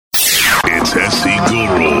Sassy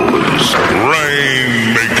Gurus,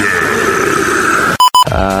 Rainmaker.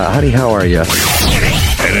 Howdy, how are you?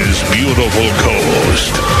 And his beautiful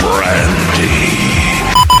co-host, Brandy.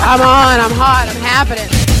 I'm on, I'm hot, I'm happening.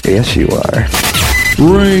 Yes, you are.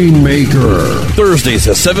 Rainmaker. Thursdays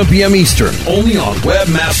at 7 p.m. Eastern, only on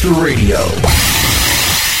Webmaster Radio.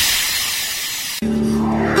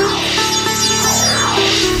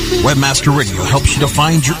 Webmaster Radio helps you to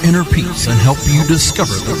find your inner peace and help you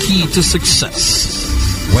discover the key to success.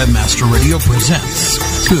 Webmaster Radio presents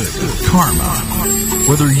Good Karma.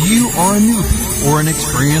 Whether you are a newbie or an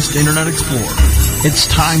experienced Internet Explorer, it's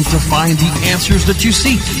time to find the answers that you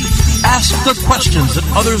seek. Ask the questions that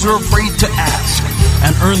others are afraid to ask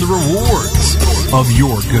and earn the rewards of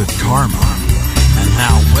your good karma. And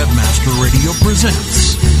now Webmaster Radio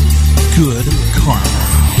presents Good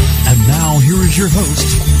Karma. And now here is your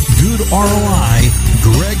host, Good ROI,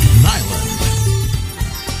 Greg Nyland.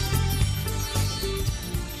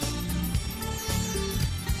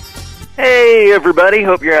 Hey everybody,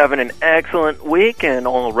 hope you're having an excellent week and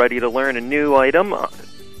all ready to learn a new item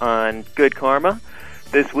on Good Karma.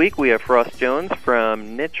 This week we have Frost Jones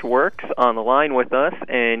from NicheWorks on the line with us,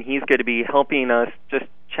 and he's going to be helping us just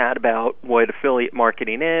chat about what affiliate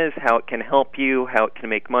marketing is, how it can help you, how it can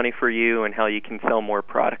make money for you, and how you can sell more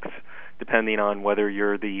products, depending on whether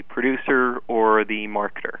you're the producer or the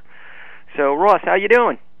marketer. So, Ross, how you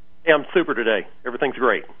doing? Yeah, I'm super today. Everything's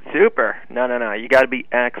great. Super. No. You got to be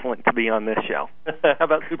excellent to be on this show. How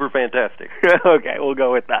about super fantastic? Okay, we'll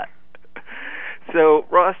go with that. So,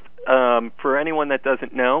 Ross, for anyone that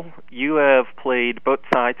doesn't know, you have played both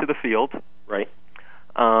sides of the field. Right.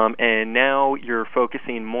 And now you're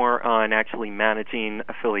focusing more on actually managing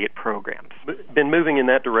affiliate programs. Been moving in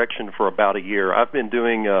that direction for about a year. I've been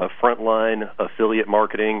doing frontline affiliate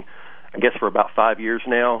marketing, I guess, for about 5 years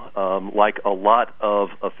now. Like a lot of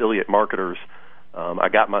affiliate marketers, I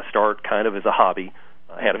got my start kind of as a hobby.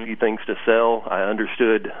 I had a few things to sell. I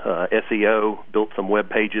understood SEO, built some web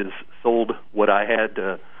pages, sold what I had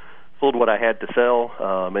to sell,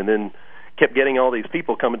 and then kept getting all these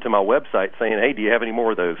people coming to my website saying, hey, do you have any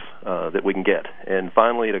more of those that we can get? And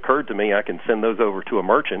finally it occurred to me I can send those over to a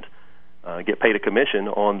merchant, get paid a commission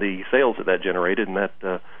on the sales that generated, and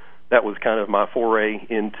that was kind of my foray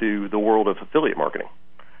into the world of affiliate marketing.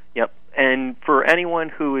 Yep. And for anyone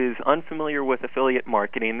who is unfamiliar with affiliate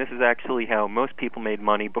marketing, this is actually how most people made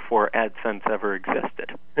money before AdSense ever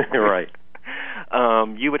existed. Right.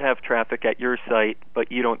 You would have traffic at your site,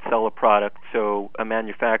 but you don't sell a product, so a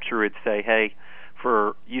manufacturer would say, hey,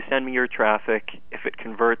 you send me your traffic, if it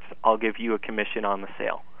converts, I'll give you a commission on the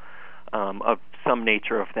sale of some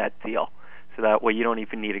nature of that deal. So that way you don't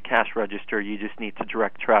even need a cash register, you just need to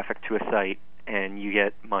direct traffic to a site, and you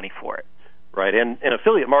get money for it. Right, and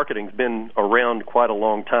affiliate marketing's been around quite a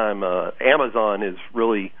long time. Amazon is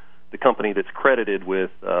really the company that's credited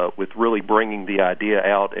with really bringing the idea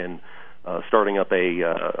out and starting up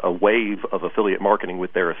a wave of affiliate marketing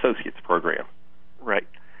with their associates program. Right.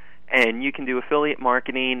 And you can do affiliate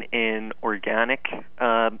marketing in organic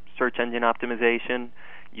search engine optimization.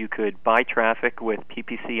 You could buy traffic with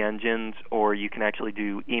PPC engines, or you can actually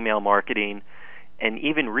do email marketing. And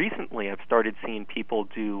even recently I've started seeing people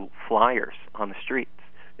do flyers on the streets.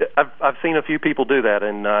 I've seen a few people do that,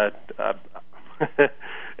 and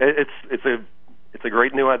it's a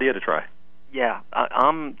great new idea to try. Yeah,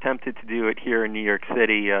 I'm tempted to do it here in New York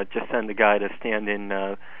City. Just send a guy to stand in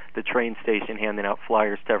the train station handing out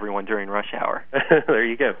flyers to everyone during rush hour. There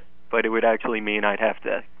you go. But it would actually mean I'd have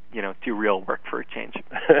to, do real work for a change.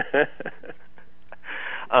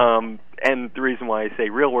 And the reason why I say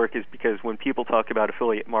real work is because when people talk about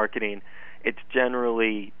affiliate marketing, it's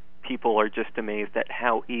generally people are just amazed at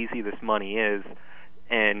how easy this money is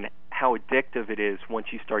and how addictive it is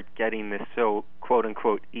once you start getting this so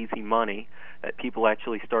quote-unquote easy money that people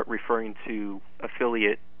actually start referring to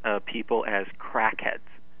affiliate people as crackheads.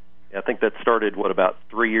 Yeah, I think that started, about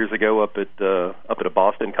 3 years ago up at a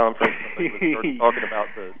Boston conference. We started talking about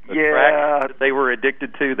the crack that they were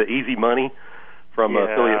addicted to, the easy money from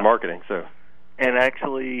affiliate marketing. And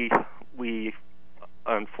actually, we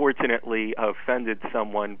unfortunately offended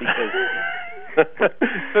someone because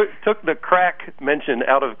took the crack mention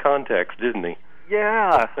out of context, didn't he?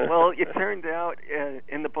 Yeah. Well, it turned out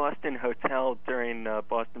in the Boston hotel during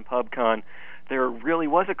Boston PubCon, there really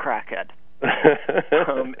was a crackhead,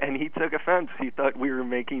 and he took offense. He thought we were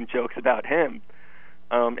making jokes about him,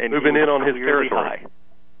 and moving in on his territory. High.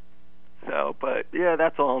 So, but yeah,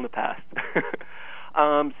 that's all in the past.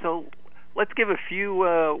 So let's give a few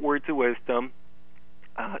words of wisdom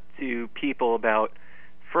to people about,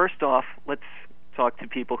 first off, let's talk to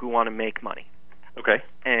people who want to make money. Okay.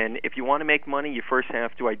 And if you want to make money, you first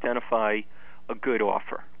have to identify a good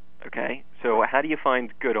offer. Okay? So how do you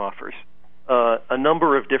find good offers? A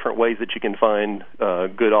number of different ways that you can find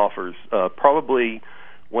good offers. Probably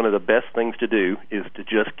one of the best things to do is to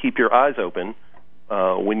just keep your eyes open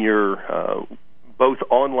when you're both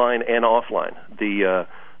online and offline. The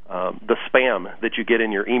spam that you get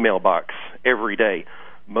in your email box every day,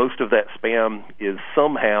 most of that spam is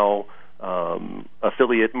somehow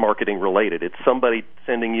affiliate marketing related. It's somebody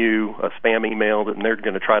sending you a spam email, and they're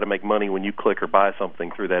going to try to make money when you click or buy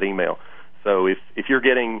something through that email. So if you're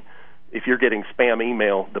getting spam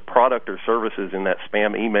email, the product or services in that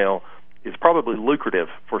spam email is probably lucrative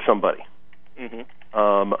for somebody.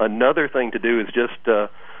 Mm-hmm. Another thing to do is just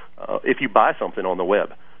if you buy something on the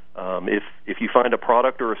web, if you find a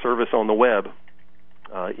product or a service on the web,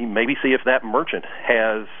 maybe see if that merchant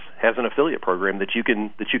has an affiliate program that you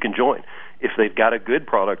can join. If they've got a good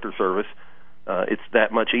product or service, it's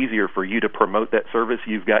that much easier for you to promote that service.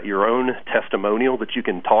 You've got your own testimonial that you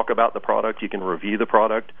can talk about the product. You can review the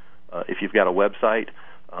product if you've got a website,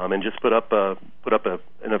 and just put up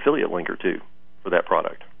an affiliate link or two for that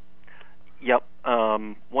product. Yep.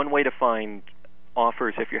 One way to find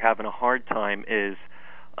offers if you're having a hard time is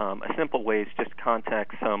a simple way is just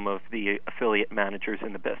contact some of the affiliate managers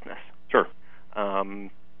in the business. Sure.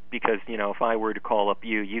 Because, if I were to call up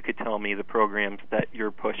you could tell me the programs that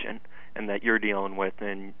you're pushing and that you're dealing with,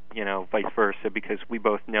 and, vice versa, because we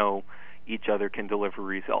both know each other can deliver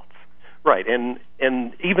results. Right, and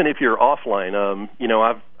even if you're offline,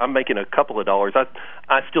 I'm making a couple of dollars.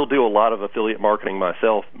 I still do a lot of affiliate marketing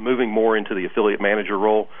myself, moving more into the affiliate manager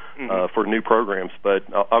role for new programs. But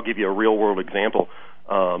I'll give you a real-world example.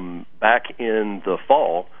 Back in the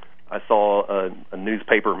fall, I saw a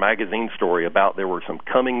newspaper magazine story about there were some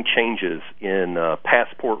coming changes in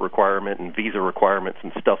passport requirement and visa requirements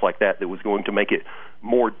and stuff like that was going to make it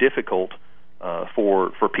more difficult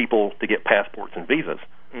for people to get passports and visas.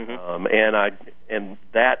 Mm-hmm. And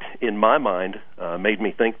that, in my mind, made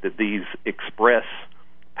me think that these express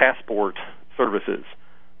passport services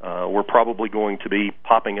were probably going to be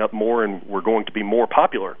popping up more and were going to be more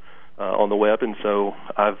popular on the web. And so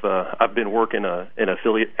I've been working as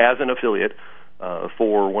an affiliate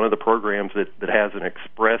for one of the programs that has an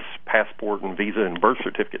express passport and visa and birth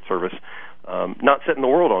certificate service. Not setting the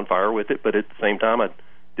world on fire with it, but at the same time, I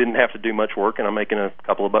didn't have to do much work, and I'm making a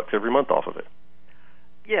couple of bucks every month off of it.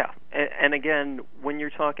 Yeah, and again, when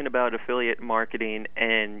you're talking about affiliate marketing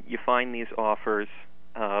and you find these offers,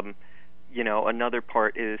 another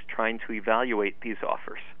part is trying to evaluate these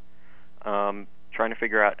offers, trying to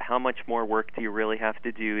figure out how much more work do you really have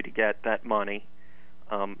to do to get that money,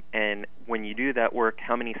 and when you do that work,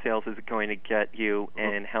 how many sales is it going to get you,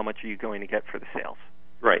 and how much are you going to get for the sales?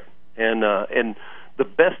 Right, and the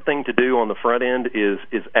best thing to do on the front end is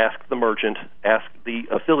ask the merchant, ask the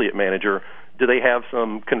affiliate manager, do they have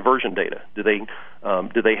some conversion data? Do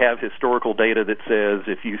they have historical data that says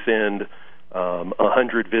if you send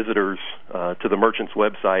 100 visitors to the merchant's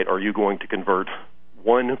website, are you going to convert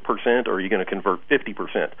 1% or are you going to convert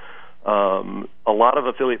 50%? A lot of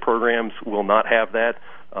affiliate programs will not have that.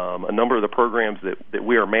 A number of the programs that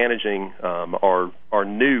we are managing are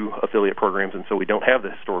new affiliate programs, and so we don't have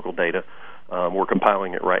the historical data. We're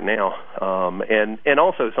compiling it right now. And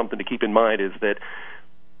also something to keep in mind is that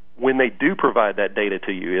when they do provide that data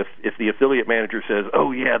to you, if the affiliate manager says,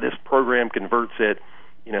 oh, yeah, this program converts at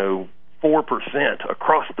 4%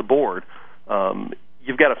 across the board,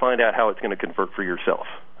 you've got to find out how it's going to convert for yourself.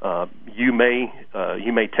 You may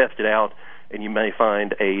test it out, and you may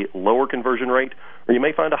find a lower conversion rate, or you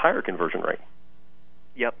may find a higher conversion rate.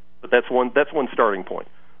 Yep. But that's one starting point.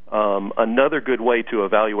 Another good way to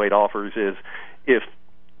evaluate offers is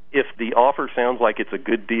if the offer sounds like it's a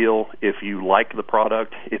good deal, if you like the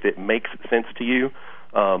product, if it makes sense to you,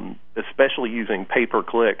 especially using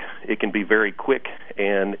pay-per-click, it can be very quick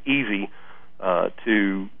and easy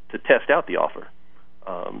to test out the offer.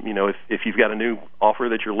 If you've got a new offer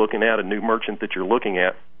that you're looking at, a new merchant that you're looking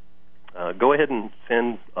at, go ahead and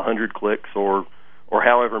send 100 clicks or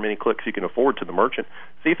however many clicks you can afford to the merchant.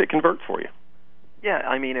 See if it converts for you. Yeah,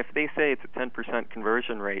 I mean, if they say it's a 10%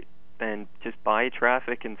 conversion rate, then just buy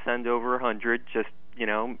traffic and send over 100,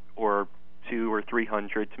 or 200 or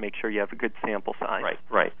 300 to make sure you have a good sample size.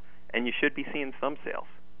 Right. And you should be seeing some sales.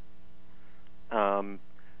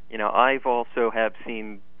 I've also have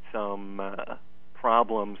seen some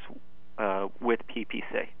problems with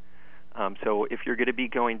PPC. So if you're going to be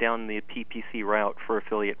going down the PPC route for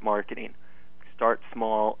affiliate marketing, start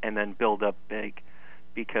small and then build up big.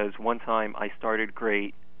 Because one time I started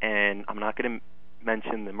great, and I'm not going to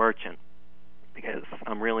mention the merchant because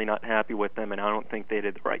I'm really not happy with them, and I don't think they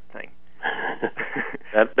did the right thing.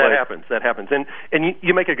 That happens. That happens. And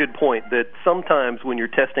you make a good point that sometimes when you're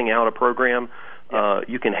testing out a program,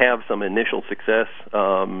 you can have some initial success.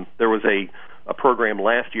 There was a program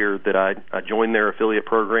last year that I joined their affiliate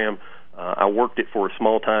program. I worked it for a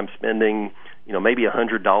small time, spending maybe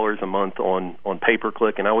 $100 a month on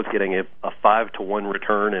pay-per-click, and I was getting a 5-to-1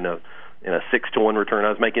 return and a 6-to-1 return. I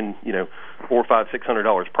was making $400, $500,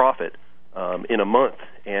 $600 profit in a month,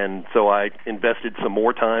 and so I invested some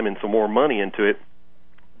more time and some more money into it.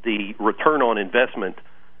 The return on investment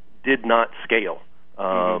did not scale,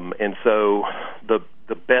 and so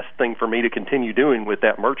the best thing for me to continue doing with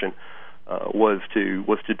that merchant was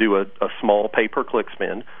to do a small pay-per-click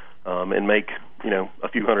spend and make a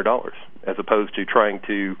few $100s, as opposed to trying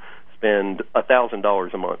to spend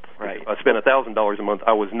 $1,000 a month. Right. If I spent $1,000 a month,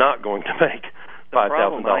 I was not going to make $5,000. The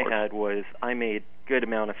problem I had was I made good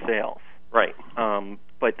amount of sales. Right.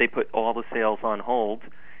 But they put all the sales on hold,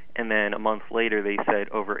 and then a month later they said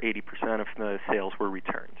over 80% of the sales were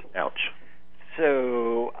returned. Ouch.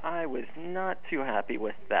 So I was not too happy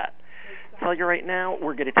with that. I'll tell you right now,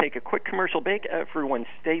 we're going to take a quick commercial break. Everyone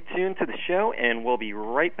stay tuned to the show, and we'll be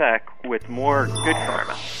right back with more Good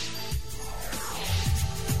Karma.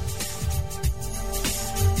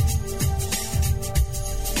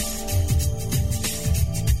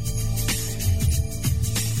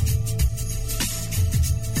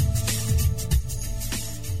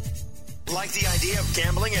 Like the idea of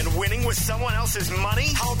gambling and winning with someone else's money?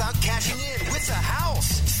 How about cashing in with a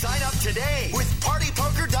house? Sign up today with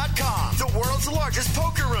PartyPoker.com, the world's largest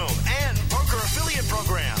poker room and poker affiliate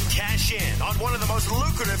program. Cash in on one of the most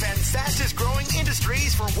lucrative and fastest growing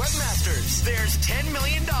industries for webmasters. There's $10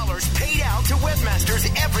 million paid out to webmasters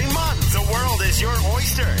every month. The world is your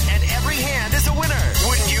oyster, and every hand is a winner.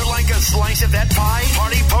 Wouldn't you like a slice of that pie?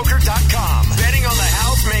 PartyPoker.com. Betting on the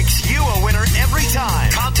house makes you a winner every time.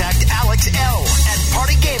 Contact Alex L at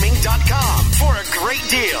PartyGaming.com for a great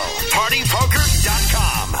deal.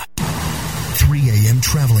 PartyPoker.com. 3 a.m.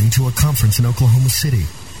 traveling to a conference in Oklahoma City.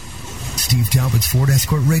 Steve Talbot's Ford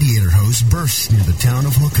Escort radiator hose bursts near the town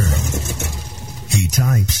of Hooker. He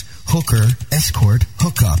types Hooker, Escort,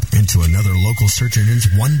 Hookup into another local search engine's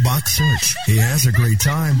one-box search. He has a great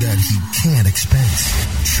time that he can't expense.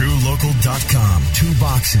 TrueLocal.com. 2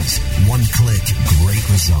 boxes, 1 click, great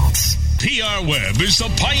results. PR Web is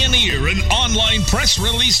the pioneer in online press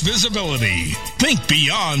release visibility. Think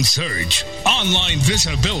beyond search. Online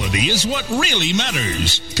visibility is what really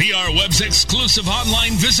matters. PR Web's exclusive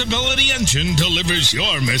online visibility engine delivers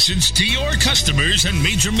your message to your customers and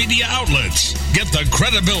major media outlets. Get the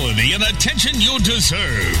credibility and attention you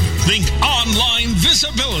deserve. Think online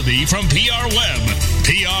visibility from PR Web.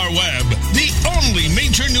 PR Web, the only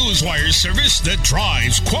major newswire service that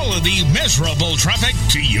drives quality, measurable traffic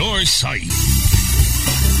to your site.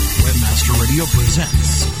 Webmaster Radio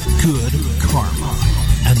presents Good Karma.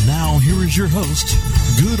 And now here is your host,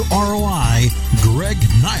 Good ROI, Greg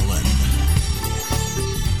Nyland.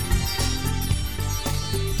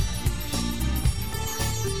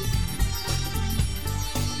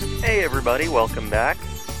 Hey everybody, welcome back.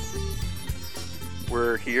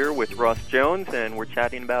 We're here with Ross Jones, and we're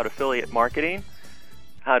chatting about affiliate marketing,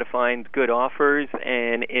 how to find good offers,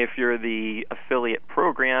 and if you're the affiliate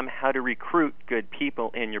program, how to recruit good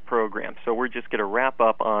people in your program. So we're just going to wrap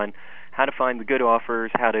up on how to find the good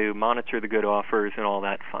offers, how to monitor the good offers, and all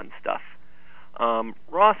that fun stuff.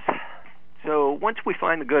 Ross, so once we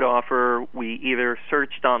find the good offer, we either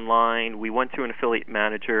searched online, we went to an affiliate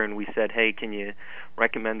manager, and we said, hey, can you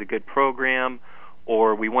recommend a good program?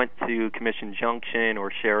 Or we went to Commission Junction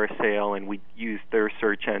or Share a Sale, and we used their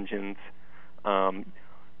search engines.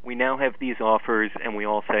 We now have these offers, and we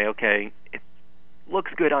all say, okay, it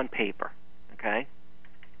looks good on paper, okay?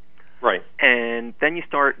 Right. And then you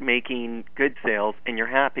start making good sales, and you're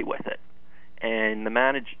happy with it. And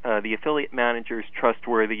the affiliate manager is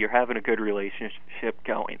trustworthy. You're having a good relationship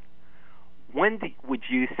going. When would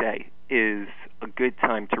you say is a good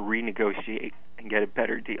time to renegotiate and get a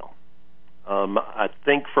better deal? I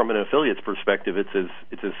think from an affiliate's perspective, it's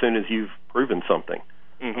as soon as you've proven something.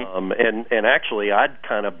 Mm-hmm. And actually, I'd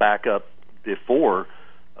kind of back up before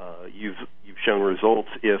you've shown results.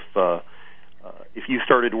 If you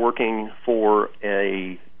started working for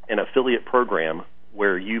an affiliate program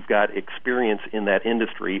where you've got experience in that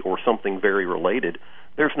industry or something very related,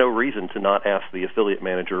 there's no reason to not ask the affiliate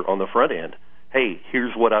manager on the front end, hey,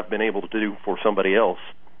 here's what I've been able to do for somebody else.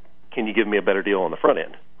 Can you give me a better deal on the front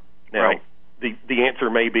end? Now, right. The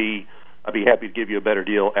answer may be, I'd be happy to give you a better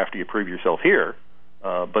deal after you prove yourself here.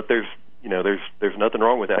 But there's nothing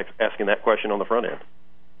wrong with asking that question on the front end.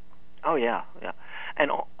 Oh, yeah.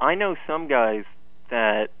 And I know some guys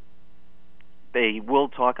that they will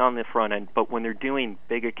talk on the front end, but when they're doing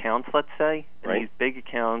big accounts, let's say, and these big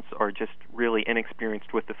accounts are just really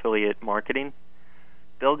inexperienced with affiliate marketing,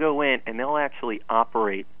 they'll go in and they'll actually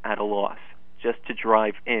operate at a loss just to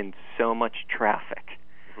drive in so much traffic.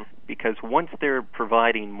 Mm-hmm. Because once they're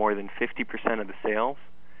providing more than 50% of the sales,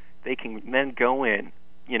 they can then go in,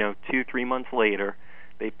 2-3 months later,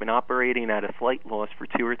 they've been operating at a slight loss for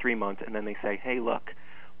 2 or 3 months, and then they say, hey, look,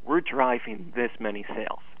 we're driving this many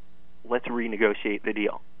sales. Let's renegotiate the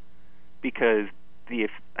deal. Because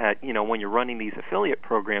when you're running these affiliate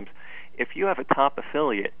programs, if you have a top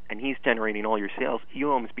affiliate and he's generating all your sales,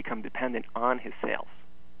 you almost become dependent on his sales.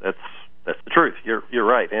 That's the truth. You're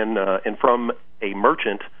right. And from a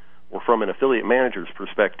merchant or from an affiliate manager's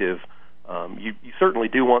perspective, you certainly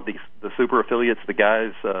do want the super affiliates, the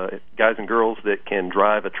guys and girls that can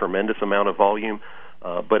drive a tremendous amount of volume.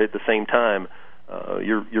 But at the same time,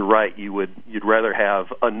 you're right. You'd rather have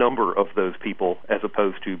a number of those people as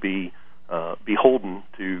opposed to be beholden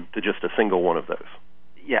to just a single one of those.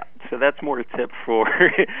 Yeah, so that's more a tip for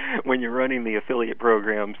when you're running the affiliate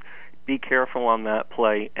programs. Be careful on that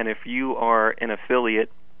play, and if you are an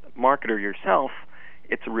affiliate marketer yourself,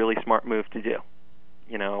 it's a really smart move to do.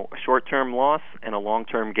 A short-term loss and a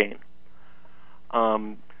long-term gain.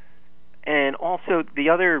 And also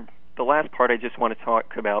the last part I just want to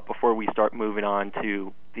talk about before we start moving on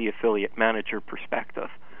to the affiliate manager perspective,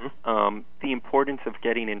 the importance of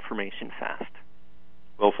getting information fast.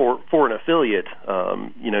 Well, for an affiliate,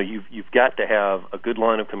 you've got to have a good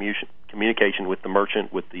line of communication with the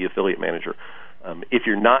merchant, with the affiliate manager. If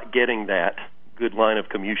you're not getting that good line of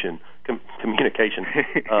communication,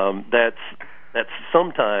 that's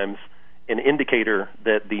sometimes an indicator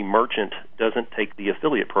that the merchant doesn't take the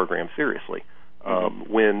affiliate program seriously.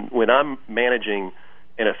 When I'm managing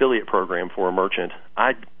an affiliate program for a merchant,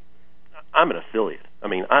 I'm an affiliate. I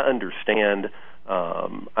mean, I understand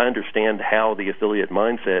how the affiliate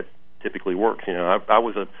mindset typically works. I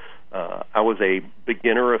was a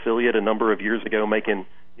beginner affiliate a number of years ago, making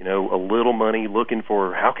a little money, looking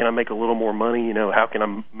for how can I make a little more money. How can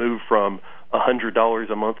I move from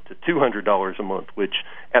 $100 a month to $200 a month, which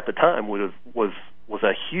at the time was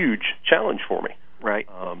a huge challenge for me. Right.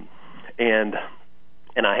 And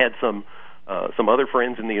I had some other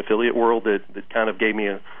friends in the affiliate world that kind of gave me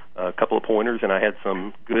a couple of pointers, and I had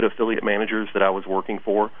some good affiliate managers that I was working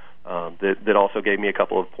for that also gave me a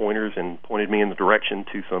couple of pointers and pointed me in the direction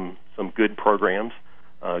to some good programs,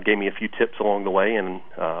 gave me a few tips along the way, and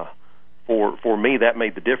for me that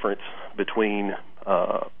made the difference between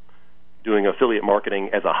doing affiliate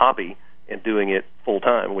marketing as a hobby and doing it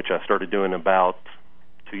full-time, which I started doing about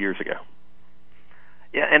 2 years ago.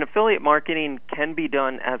 Yeah, and affiliate marketing can be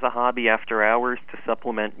done as a hobby after hours to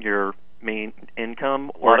supplement your main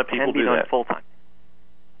income, or it can be done full-time.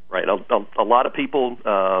 Right. A lot of people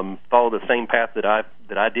follow the same path that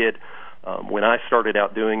I did. When I started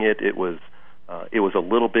out doing it, it was a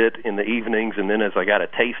little bit in the evenings, and then as I got a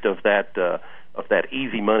taste of that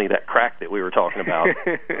easy money, that crack that we were talking about,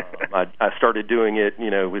 I started doing it.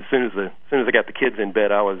 As soon as I got the kids in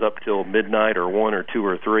bed, I was up till midnight or 1 or 2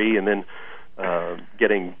 or 3, and then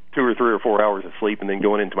getting 2 or 3 or 4 hours of sleep, and then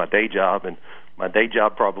going into my day job. And my day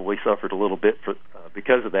job probably suffered a little bit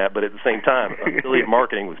because of that. But at the same time, affiliate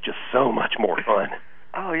marketing was just so much more fun.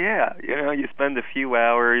 Oh, yeah. You spend a few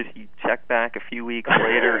hours, you check back a few weeks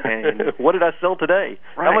later, and... What did I sell today?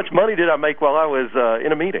 Right. How much money did I make while I was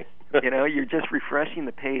in a meeting? You're just refreshing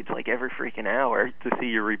the page like every freaking hour to see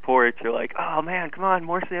your reports. You're like, oh, man, come on,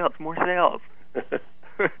 more sales, more sales. It's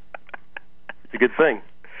a good thing.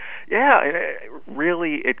 Yeah,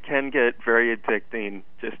 really, it can get very addicting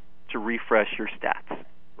just to refresh your stats.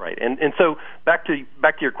 Right, and so back to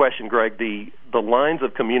your question, Greg. The lines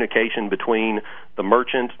of communication between the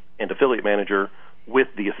merchant and affiliate manager with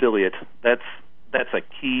the affiliate, that's a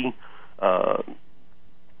key.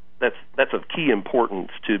 That's of key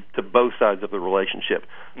importance to both sides of the relationship.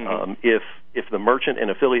 Mm-hmm. If the merchant and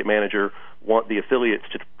affiliate manager want the affiliates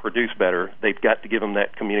to produce better, they've got to give them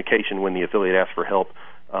that communication when the affiliate asks for help.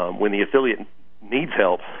 When the affiliate needs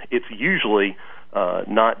help, it's usually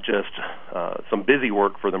not just some busy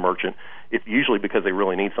work for the merchant. It's usually because they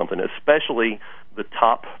really need something, especially the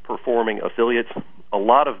top-performing affiliates. A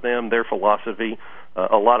lot of them, their philosophy,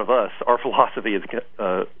 a lot of us, our philosophy is going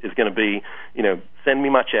to be, send me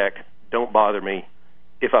my check, don't bother me.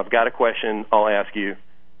 If I've got a question, I'll ask you,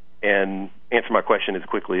 and answer my question as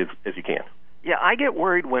quickly as you can. Yeah, I get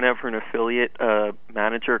worried whenever an affiliate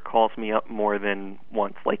manager calls me up more than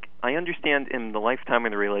once. Like, I understand in the lifetime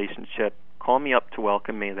of the relationship, call me up to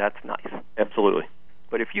welcome me, that's nice. Absolutely.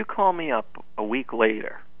 But if you call me up a week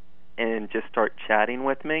later and just start chatting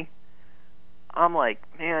with me, I'm like,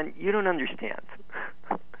 man, you don't understand.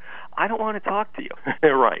 I don't want to talk to you.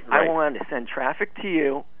 Right. I want to send traffic to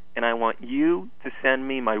you, and I want you to send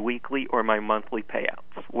me my weekly or my monthly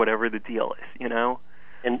payouts, whatever the deal is, you know?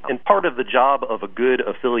 And part of the job of a good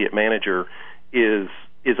affiliate manager is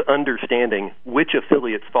understanding which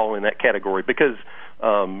affiliates fall in that category. Because,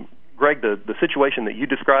 Greg, the situation that you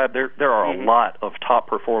described, there are a lot of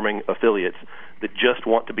top-performing affiliates that just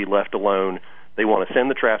want to be left alone. They want to send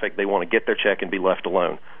the traffic. They want to get their check and be left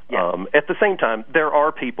alone. Yeah. At the same time, there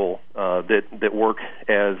are people that work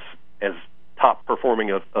as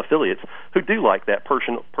top-performing affiliates who do like that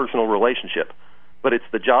personal relationship. But it's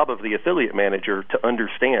the job of the affiliate manager to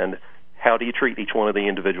understand how do you treat each one of the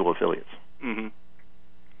individual affiliates. Mm-hmm.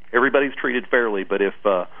 Everybody's treated fairly, but if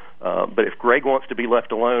Greg wants to be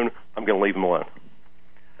left alone, I'm going to leave him alone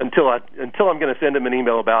until I'm going to send him an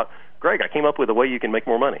email about, Greg, I came up with a way you can make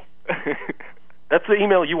more money. That's the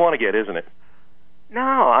email you want to get, isn't it? No,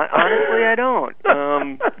 honestly, I don't.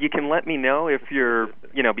 You can let me know if you're,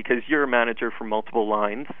 because you're a manager for multiple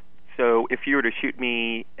lines. So if you were to shoot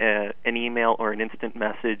me an email or an instant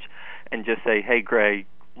message and just say, hey, Greg,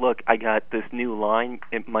 look, I got this new line.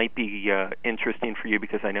 It might be interesting for you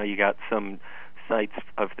because I know you got some sites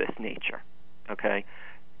of this nature, okay?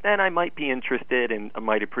 Then I might be interested and I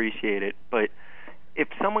might appreciate it. But if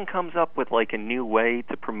someone comes up with like a new way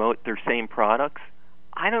to promote their same products,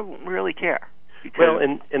 I don't really care. Well,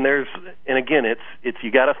 and again, it's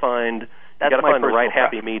you got to find the right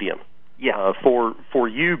happy medium. Yeah. For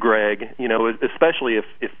you, Greg, especially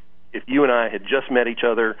if you and I had just met each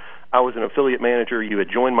other, I was an affiliate manager, you had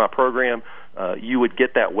joined my program, you would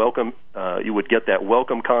get that welcome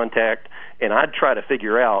contact, and I'd try to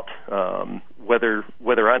figure out whether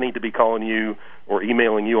I need to be calling you or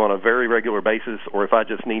emailing you on a very regular basis, or if I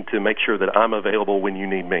just need to make sure that I'm available when you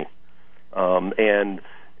need me.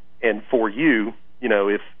 And for you,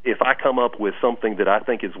 if I come up with something that I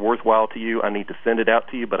think is worthwhile to you, I need to send it out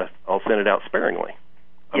to you, but I'll send it out sparingly.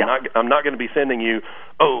 Yeah. I'm not going to be sending you,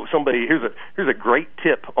 here's a great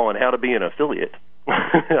tip on how to be an affiliate.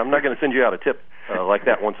 I'm not going to send you out a tip like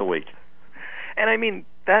that once a week. And I mean,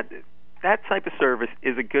 that type of service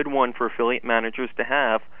is a good one for affiliate managers to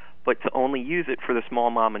have, but to only use it for the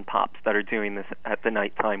small mom and pops that are doing this at the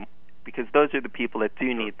nighttime, because those are the people that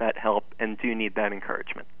do need that help and do need that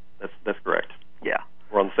encouragement. That's correct. Yeah.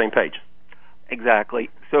 We're on the same page. Exactly.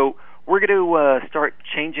 So we're going to start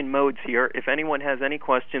changing modes here. If anyone has any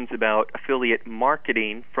questions about affiliate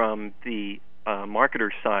marketing from the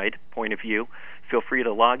marketer's side point of view, feel free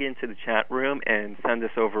to log into the chat room and send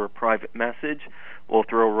us over a private message. We'll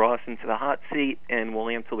throw Ross into the hot seat, and we'll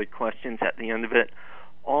answer the questions at the end of it.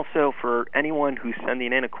 Also, for anyone who's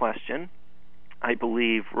sending in a question, I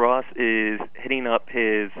believe Ross is hitting up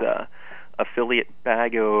his affiliate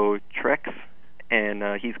bag o' tricks, and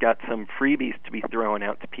he's got some freebies to be throwing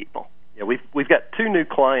out to people. Yeah, we've got two new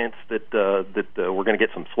clients that we're going to get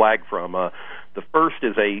some swag from. The first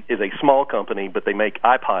is a small company, but they make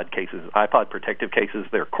iPod cases, iPod protective cases.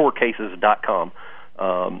 They're corecases.com.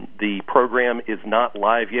 The program is not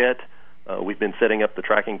live yet. We've been setting up the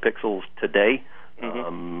tracking pixels today.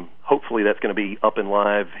 Mm-hmm. Hopefully that's going to be up and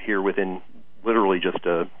live here within literally just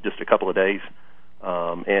a couple of days.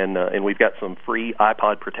 And we've got some free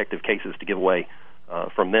iPod protective cases to give away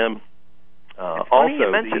from them. It's funny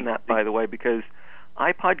you mentioned that, by the way, because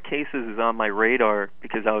iPod cases is on my radar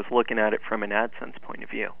because I was looking at it from an AdSense point of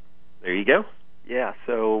view. There you go. Yeah,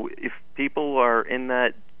 so if people are in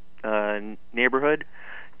that neighborhood,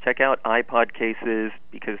 check out iPod cases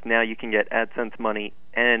because now you can get AdSense money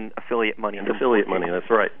and affiliate money.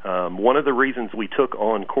 That's right. One of the reasons we took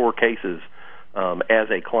on Core Cases as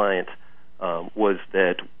a client was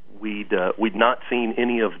that we'd not seen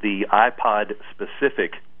any of the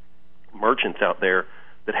iPod-specific merchants out there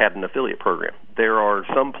that had an affiliate program. There are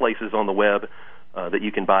some places on the web that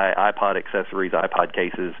you can buy iPod accessories, iPod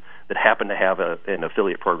cases that happen to have an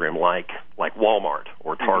affiliate program like Walmart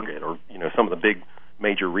or Target or some of the big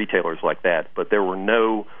major retailers like that. But there were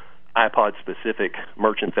no iPod-specific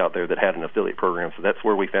merchants out there that had an affiliate program. So that's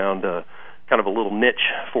where we found kind of a little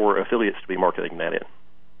niche for affiliates to be marketing that in.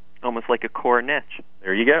 Almost like a core niche.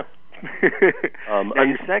 There you go. Now,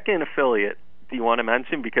 your second affiliate, do you want to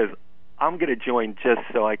mention? Because I'm going to join just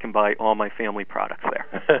so I can buy all my family products there.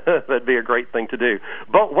 That'd be a great thing to do.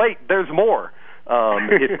 But wait, there's more.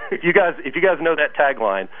 If you guys know that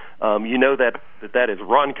tagline, you know that is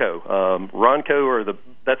Ronco. Ronco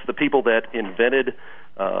that's the people that invented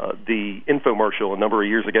the infomercial a number of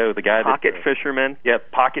years ago. The guy Pocket Fisherman. Yeah,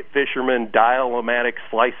 Pocket Fisherman, Dial-O-Matic,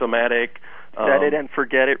 Slice-O-Matic. Set it and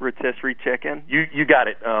forget it, rotisserie chicken. You got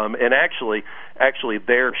it. And actually,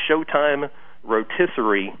 their Showtime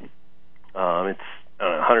rotisserie, it's $150,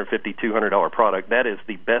 $200 product. That is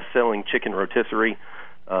the best-selling chicken rotisserie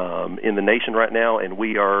in the nation right now, and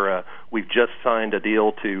we've just signed a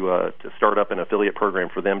deal to start up an affiliate program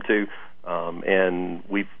for them too. And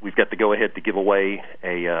we've got to go ahead to give away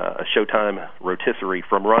a Showtime rotisserie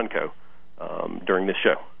from Ronco during this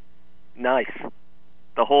show. Nice.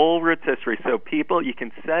 The whole rotisserie. So people, you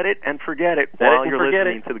can set it and forget it while you're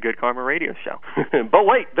listening to the Good Karma Radio Show. But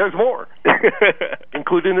wait, there's more.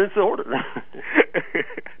 Included in this order.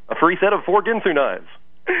 A free set of 4 Ginsu knives.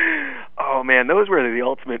 Oh man, those were the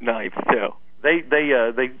ultimate knives too.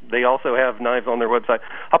 They also have knives on their website.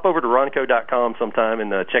 Hop over to Ronco.com sometime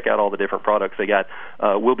and check out all the different products they got.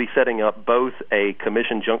 We'll be setting up both a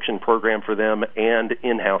commission junction program for them and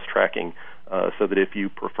in-house tracking, so that if you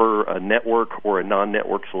prefer a network or a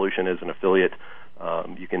non-network solution as an affiliate,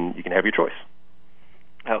 you can have your choice.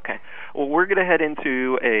 Okay. Well, we're going to head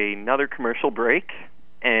into another commercial break,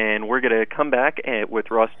 and we're going to come back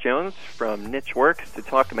with Ross Jones from NicheWorks to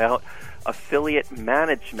talk about affiliate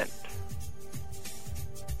management.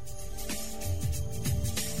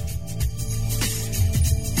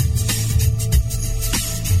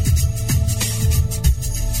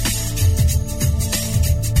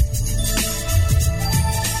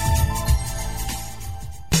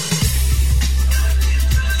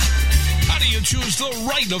 Choose the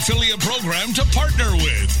right affiliate program to partner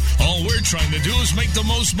with. All we're trying to do is make the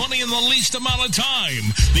most money in the least amount of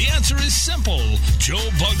time. The answer is simple.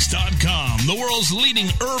 JoeBucks.com, the world's leading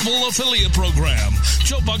herbal affiliate program.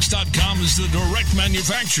 JoeBucks.com is the direct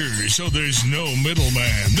manufacturer, so there's no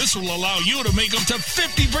middleman. This will allow you to make up to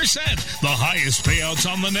 50%, the highest payouts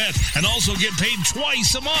on the net, and also get paid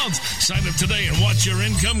twice a month. Sign up today and watch your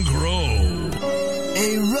income grow.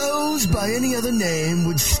 A rose by any other name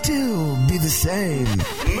would still be the same.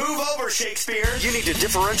 Move over, Shakespeare. You need to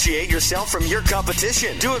differentiate yourself from your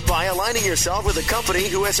competition. Do it by aligning yourself with a company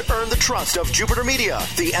who has earned the trust of Jupiter Media,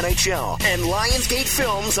 the NHL, and Lionsgate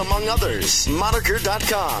Films, among others.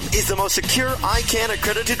 Moniker.com is the most secure ICANN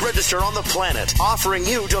accredited register on the planet, offering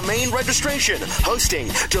you domain registration, hosting,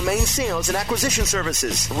 domain sales, and acquisition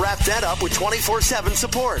services. Wrap that up with 24/7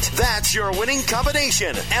 support. That's your winning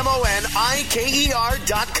combination. MONIKER.com.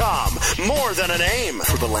 More than a name.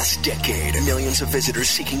 For the last decade, millions of visitors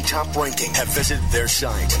seeking top ranking have visited their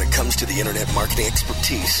site. When it comes to the internet marketing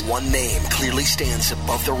expertise, one name clearly stands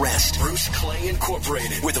above the rest. Bruce Clay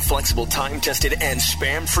Incorporated. With a flexible, time-tested, and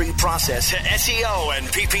spam-free process to SEO and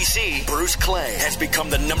PPC, Bruce Clay has become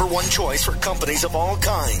the #1 choice for companies of all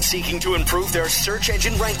kinds seeking to improve their search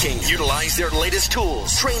engine ranking. Utilize their latest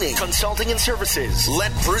tools, training, consulting, and services.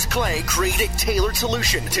 Let Bruce Clay create a tailored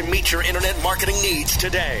solution to meet your internet marketing needs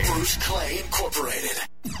today. Bruce Clay Incorporated.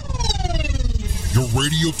 Your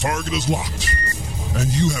radio target is locked,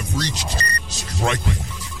 and you have reached Strike Me.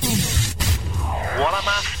 What I'm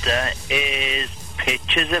after is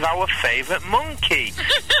pictures of our favourite monkey.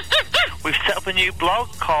 We've set up a new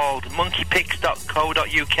blog called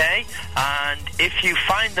monkeypics.co.uk, and if you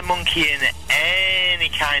find the monkey in any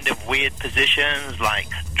kind of weird positions, like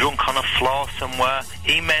drunk on a floor somewhere,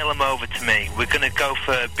 email them over to me. We're going to go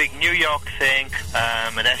for a big New York thing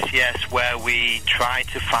at SES where we try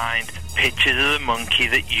to find pictures of the monkey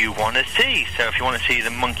that you want to see. So if you want to see the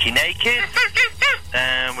monkey naked,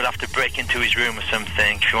 we'll have to break into his room or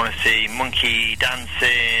something. If you want to see monkey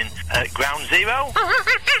dancing at Ground Zero,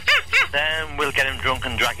 then we'll get him drunk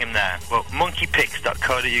and drag him there. Well,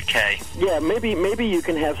 monkeypics.co.uk. Yeah, maybe you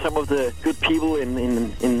can have some of the good people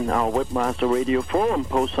in our Webmaster Radio forum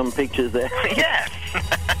post some pictures there. Yeah.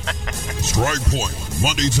 Strike Point,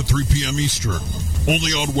 Mondays at 3 p.m. Eastern,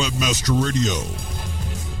 only on Webmaster Radio.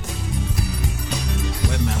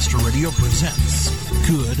 Webmaster Radio presents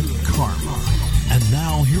Good Karma. And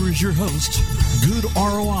now here is your host, Good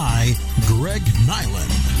ROI, Greg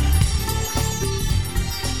Nyland.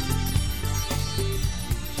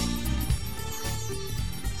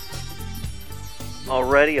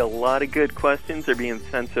 Already a lot of good questions are being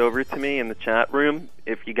sent over to me in the chat room.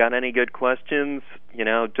 If you got any good questions,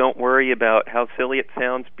 don't worry about how silly it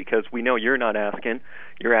sounds, because we know you're not asking.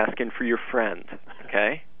 You're asking for your friend,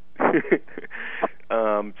 okay?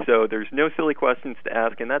 So there's no silly questions to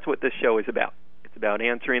ask, and that's what this show is about. It's about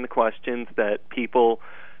answering the questions that people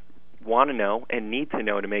want to know and need to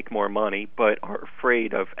know to make more money, but are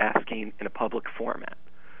afraid of asking in a public format.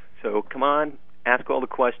 So come on, ask all the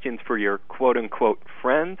questions for your quote-unquote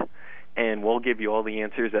friend, and we'll give you all the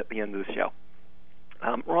answers at the end of the show.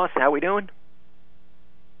 Ross, how we doing?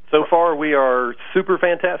 So far, we are super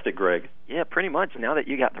fantastic, Greg. Yeah, pretty much. Now that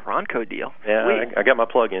you got the Ronco deal. Yeah, I got my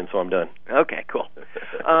plug in, so I'm done. Okay, cool.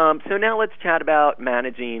 So now let's chat about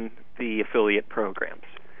managing the affiliate programs.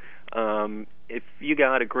 If you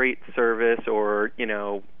got a great service or,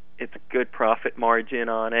 it's a good profit margin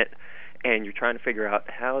on it, and you're trying to figure out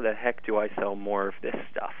how the heck do I sell more of this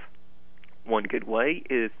stuff, one good way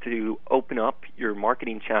is to open up your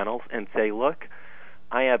marketing channels and say, look,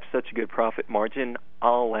 I have such a good profit margin,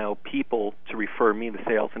 I'll allow people to refer me the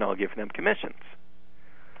sales and I'll give them commissions.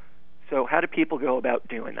 So how do people go about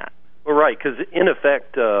doing that? Well, right, because in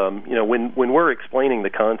effect, when we're explaining the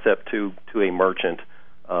concept to a merchant,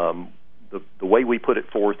 the way we put it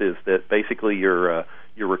forth is that basically you're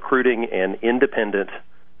recruiting an independent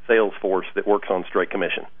sales force that works on straight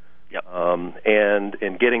commission. Yep.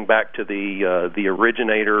 And getting back to the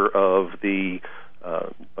originator of the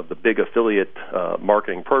big affiliate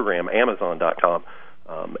marketing program, Amazon.com.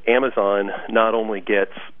 Amazon not only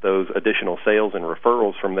gets those additional sales and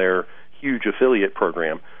referrals from their huge affiliate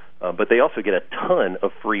program, but they also get a ton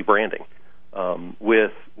of free branding.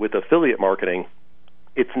 With affiliate marketing,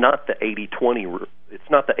 it's not the 80-20 it's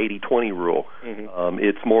not the 80-20 rule. Mm-hmm.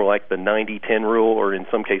 It's more like the 90-10 rule, or in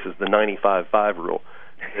some cases the 95-5 rule.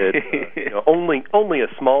 That, only a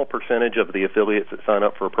small percentage of the affiliates that sign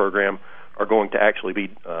up for a program are going to actually be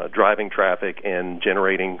driving traffic and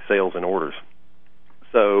generating sales and orders.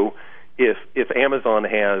 So if Amazon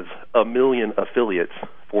has 1 million affiliates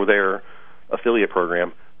for their affiliate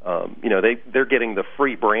program, they're getting the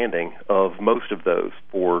free branding of most of those.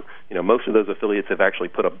 For most of those affiliates have actually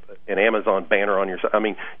put an Amazon banner on your site. I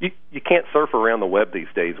mean, you can't surf around the web these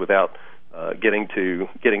days without getting to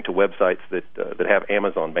websites that have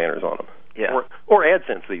Amazon banners on them. Yeah. Or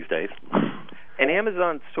AdSense these days. And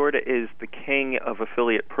Amazon sort of is the king of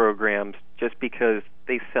affiliate programs just because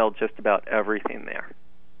they sell just about everything there.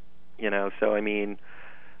 So I mean,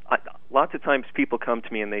 lots of times people come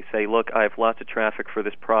to me and they say, look, I have lots of traffic for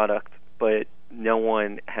this product, but no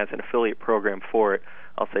one has an affiliate program for it.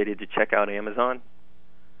 I'll say, did you check out Amazon?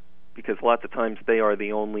 Because lots of times they are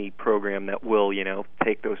the only program that will,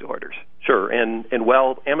 take those orders. Sure, and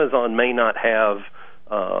while Amazon may not have,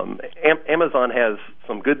 Amazon has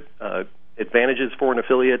some good advantages for an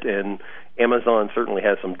affiliate, and Amazon certainly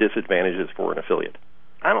has some disadvantages for an affiliate.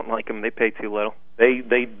 I don't like them. They pay too little.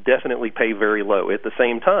 They definitely pay very low. At the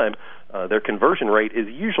same time, their conversion rate is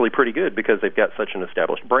usually pretty good because they've got such an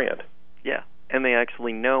established brand. Yeah, and they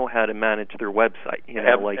actually know how to manage their website.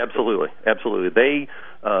 Absolutely.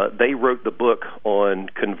 They wrote the book on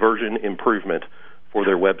conversion improvement for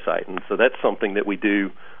their website, and so that's something that we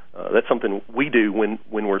do. That's something we do when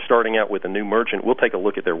we're starting out with a new merchant. We'll take a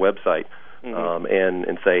look at their website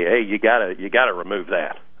and say, hey, you gotta remove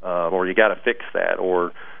that, or you gotta fix that,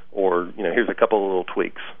 or here's a couple of little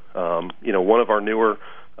tweaks. One of our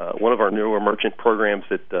newer merchant programs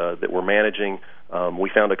that we're managing, we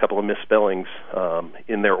found a couple of misspellings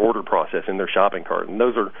in their order process, in their shopping cart, and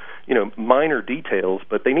those are minor details,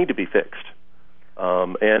 but they need to be fixed.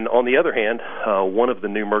 And on the other hand, one of the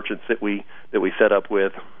new merchants that we set up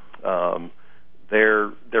with,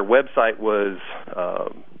 their website was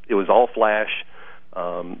it was all flash.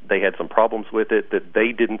 They had some problems with it that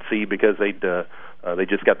they didn't see because they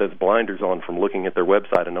just got those blinders on from looking at their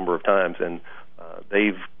website a number of times, and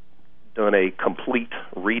they've done a complete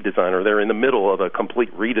redesign, or they're in the middle of a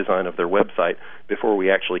complete redesign of their website before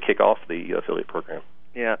we actually kick off the affiliate program.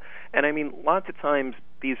 Yeah, and I mean, lots of times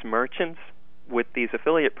these merchants with these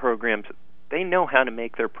affiliate programs, they know how to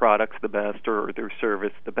make their products the best or their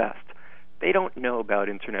service the best. They don't know about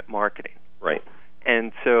internet marketing. Right.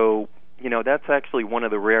 And so, that's actually one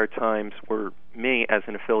of the rare times where me, as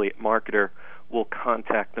an affiliate marketer, will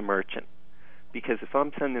contact the merchant. Because if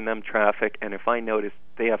I'm sending them traffic and if I notice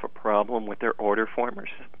they have a problem with their order form, or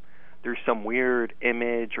there's some weird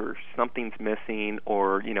image or something's missing,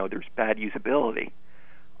 or, there's bad usability,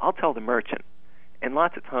 I'll tell the merchant. And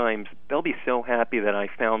lots of times, they'll be so happy that I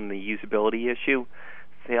found the usability issue,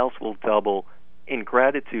 sales will double. In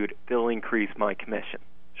gratitude, they'll increase my commission.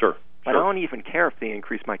 Sure. But I don't even care if they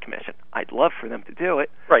increase my commission. I'd love for them to do it.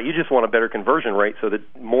 Right, you just want a better conversion rate so that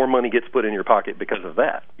more money gets put in your pocket because of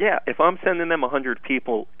that. Yeah, if I'm sending them 100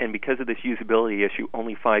 people, and because of this usability issue,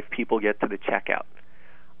 only 5 people get to the checkout,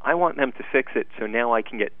 I want them to fix it so now I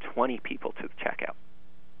can get 20 people to the checkout.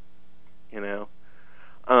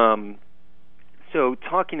 So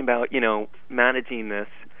talking about, managing this,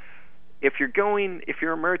 if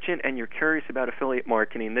you're a merchant and you're curious about affiliate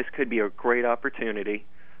marketing, this could be a great opportunity.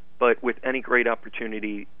 But with any great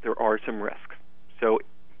opportunity, there are some risks. So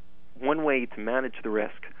one way to manage the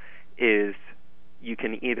risk is you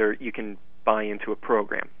can buy into a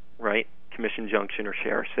program, right? Commission Junction or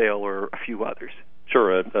Share Sale or a few others.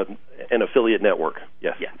 Sure, an affiliate network,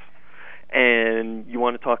 yes. Yes. And you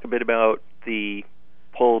want to talk a bit about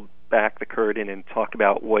pull back the curtain and talk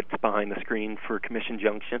about what's behind the screen for Commission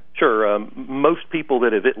Junction? Sure. Most people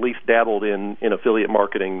that have at least dabbled in affiliate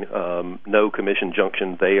marketing know Commission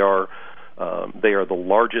Junction. They are the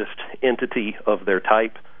largest entity of their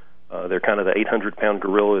type. They're kind of the 800-pound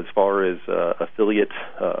gorilla as far as affiliate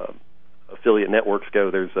networks go.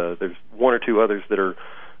 There's one or two others that are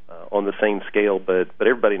on the same scale, but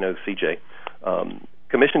everybody knows CJ.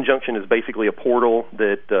 Commission Junction is basically a portal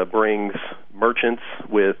that brings merchants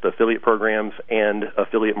with affiliate programs and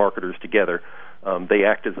affiliate marketers together. They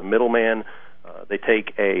act as a middleman. They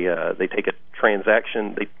take a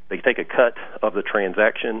transaction. They take a cut of the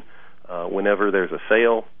transaction whenever there's a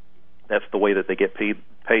sale. That's the way that they get paid.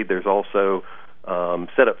 There's also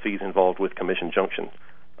setup fees involved with Commission Junction.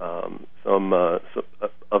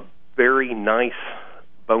 A very nice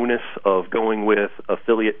bonus of going with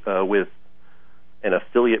an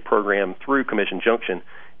affiliate program through Commission Junction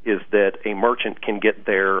is that a merchant can get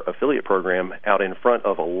their affiliate program out in front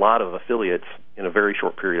of a lot of affiliates in a very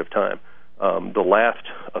short period of time. The last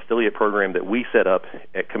affiliate program that we set up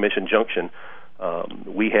at Commission Junction,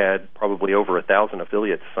 we had probably over 1,000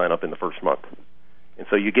 affiliates sign up in the first month. And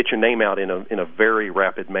so you get your name out in a very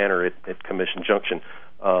rapid manner at Commission Junction.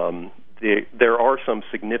 There are some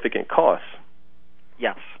significant costs,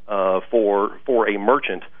 yes, for a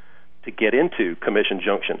merchant to get into Commission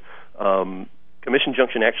Junction. Commission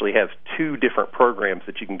Junction actually has two different programs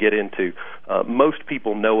that you can get into. Most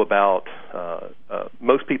people know about,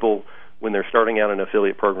 most people when they're starting out an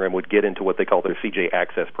affiliate program would get into what they call their CJ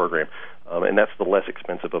Access program, and that's the less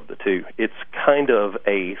expensive of the two. It's kind of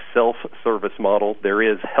a self-service model. There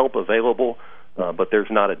is help available, but there's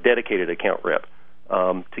not a dedicated account rep.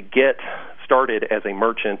 To get started as a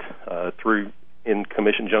merchant in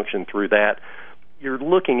Commission Junction through that, you're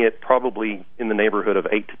looking at probably in the neighborhood of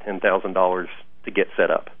 $8,000 to $10,000 to get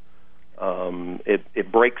set up.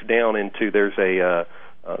 It breaks down into there's a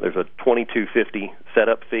 $2,250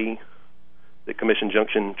 setup fee that Commission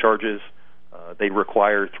Junction charges. They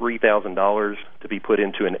require $3,000 to be put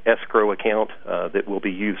into an escrow account that will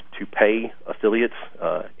be used to pay affiliates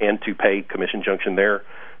and to pay Commission Junction their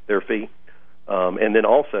fee. And then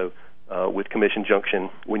also, with Commission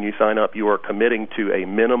Junction, when you sign up, you are committing to a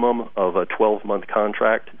minimum of a 12-month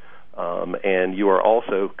contract, and you are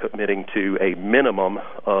also committing to a minimum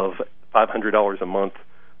of $500 a month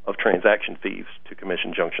of transaction fees to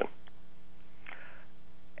Commission Junction.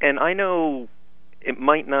 And I know it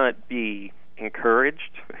might not be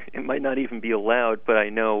encouraged, it might not even be allowed, but I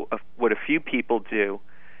know what a few people do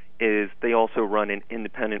is they also run an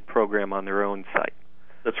independent program on their own site.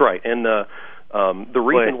 That's right, and the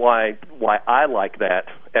reason why I like that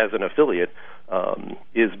as an affiliate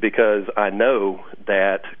is because I know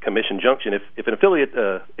that Commission Junction, if an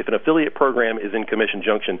affiliate program is in Commission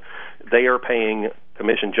Junction, they are paying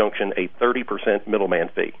Commission Junction a 30% middleman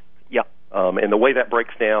fee. Yeah. And the way that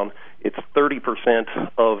breaks down, it's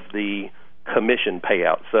 30% of the commission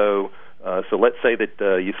payout. So let's say that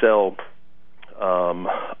you sell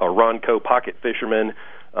a Ronco Pocket Fisherman.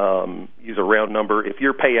 Use a round number. If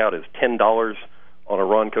your payout is $10 on a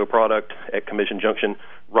Ronco product at Commission Junction,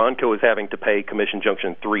 Ronco is having to pay Commission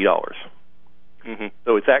Junction $3. Mm-hmm.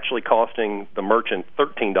 So it's actually costing the merchant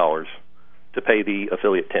 $13 to pay the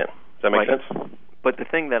affiliate $10. Does that make sense? But the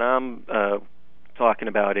thing that I'm talking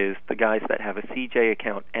about is the guys that have a CJ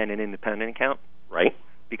account and an independent account. Right.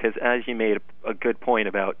 Because as you made a good point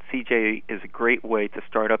about, CJ is a great way to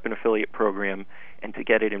start up an affiliate program and to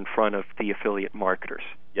get it in front of the affiliate marketers.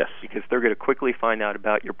 Yes. Because they're going to quickly find out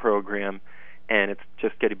about your program, and it's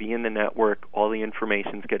just going to be in the network. All the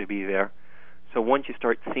information's going to be there. So once you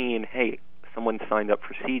start seeing, hey, someone signed up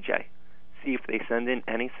for CJ, see if they send in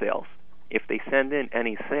any sales. If they send in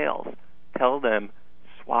any sales, tell them,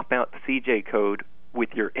 swap out the CJ code with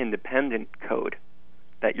your independent code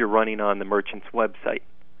that you're running on the merchant's website.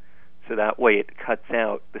 So that way it cuts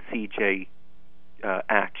out the CJ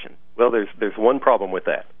action. Well, there's one problem with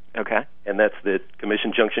that. Okay. And that's that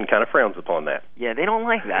Commission Junction kind of frowns upon that. Yeah, they don't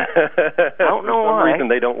like that. I don't know why. For some reason,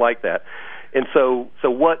 they don't like that. And so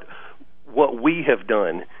what we have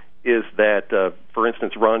done is that, for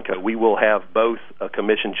instance, Ronco, we will have both a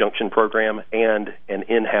Commission Junction program and an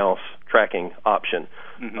in-house tracking option.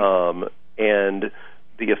 Mm-hmm. And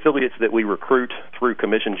the affiliates that we recruit through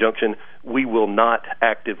Commission Junction, we will not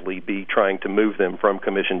actively be trying to move them from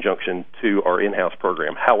Commission Junction to our in-house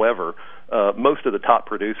program. However, most of the top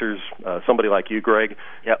producers, somebody like you, Greg,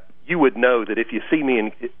 yep, you would know that if you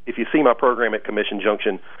see my program at Commission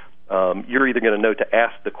Junction, you're either going to know to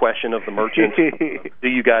ask the question of the merchant, do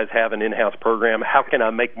you guys have an in-house program? How can I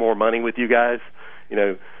make more money with you guys?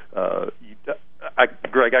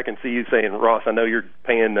 Greg, I can see you saying, Ross, I know you're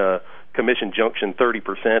paying Commission Junction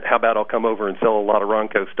 30%. How about I'll come over and sell a lot of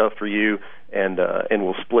Ronco stuff for you, and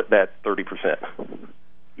we'll split that 30%.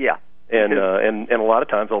 Yeah. And a lot of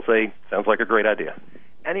times I'll say, sounds like a great idea.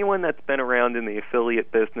 Anyone that's been around in the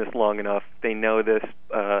affiliate business long enough, they know this,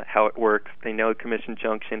 how it works. They know Commission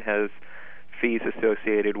Junction has fees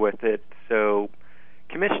associated with it. So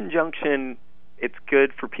Commission Junction, it's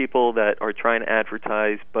good for people that are trying to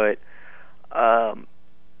advertise, but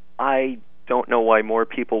I don't know why more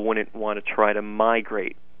people wouldn't want to try to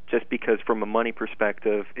migrate, just because from a money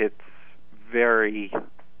perspective, it's very...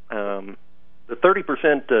 the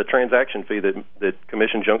 30% transaction fee that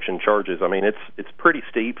Commission Junction charges, I mean, it's pretty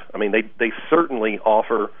steep. I mean, they certainly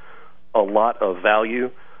offer a lot of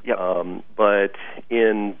value, yep. But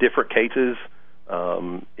in different cases,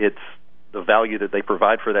 it's the value that they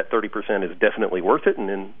provide for that 30% is definitely worth it,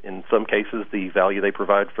 and in some cases, the value they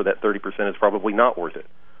provide for that 30% is probably not worth it.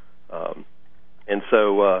 And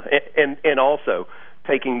so, and also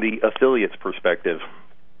taking the affiliate's perspective.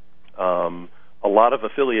 A lot of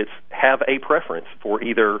affiliates have a preference for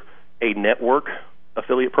either a network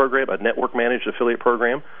affiliate program, a network-managed affiliate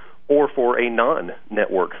program, or for a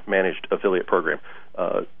non-network managed affiliate program.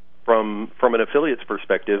 From an affiliate's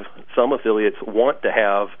perspective, some affiliates want to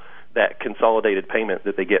have that consolidated payment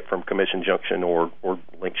that they get from Commission Junction or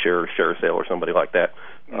LinkShare or ShareSale or somebody like that.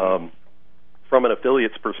 Mm-hmm. From an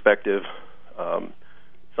affiliate's perspective,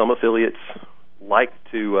 some affiliates like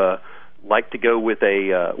to go with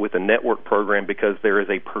a network program because there is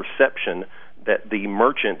a perception that the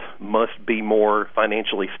merchant must be more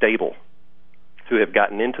financially stable to have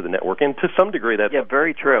gotten into the network. And to some degree, that's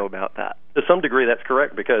very true about that. To some degree, that's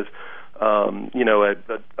correct because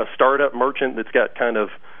a startup merchant that's got kind of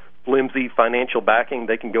flimsy financial backing,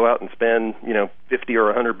 they can go out and spend $50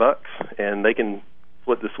 or $100, and they can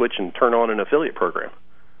flip the switch and turn on an affiliate program.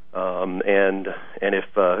 And if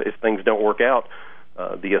things don't work out,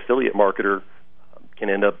 the affiliate marketer can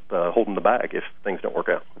end up holding the bag if things don't work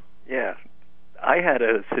out. Yeah. I had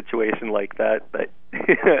a situation like that, but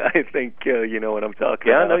I think you know what I'm talking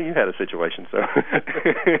about. Yeah, I know you had a situation, so.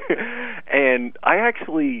 And I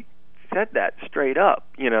actually said that straight up,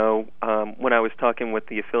 when I was talking with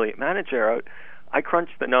the affiliate manager. I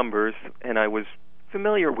crunched the numbers, and I was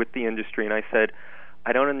familiar with the industry, and I said,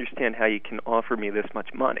 I don't understand how you can offer me this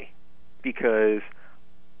much money because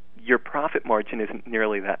your profit margin isn't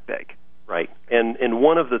nearly that big. Right. And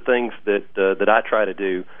one of the things that I try to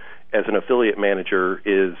do as an affiliate manager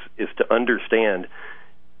is to understand,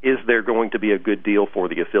 is there going to be a good deal for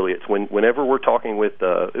the affiliates? Whenever we're talking with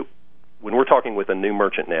a new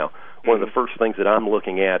merchant now, one of the first things that I'm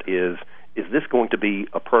looking at is this going to be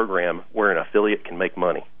a program where an affiliate can make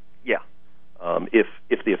money? Yeah.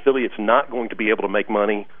 If the affiliate's not going to be able to make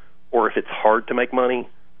money, or if it's hard to make money,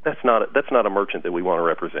 that's not a merchant that we want to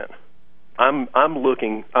represent. I'm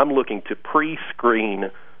looking to pre-screen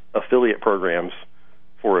affiliate programs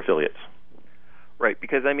for affiliates. Right,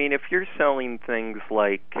 because if you're selling things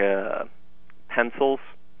like pencils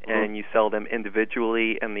and you sell them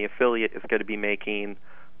individually, and the affiliate is going to be making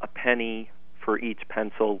a penny for each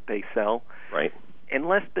pencil they sell, right?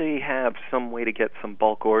 Unless they have some way to get some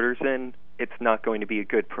bulk orders in, it's not going to be a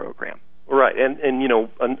good program. Right, and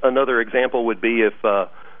another example would be if a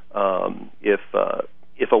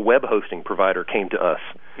web hosting provider came to us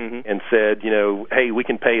and said, hey, we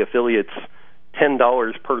can pay affiliates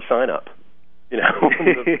 $10 per sign up.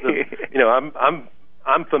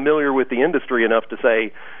 I'm familiar with the industry enough to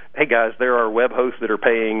say, hey guys, there are web hosts that are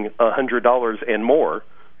paying $100 and more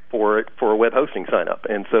for a web hosting sign up,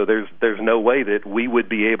 and so there's no way that we would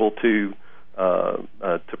be able to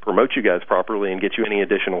promote you guys properly and get you any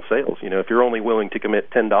additional sales. If you're only willing to commit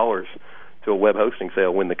 $10 to a web hosting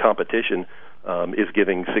sale when the competition is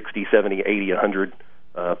giving $60, $70, $80,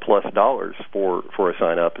 $100 plus dollars for a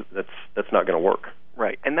sign up, that's not going to work.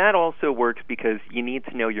 Right, and that also works because you need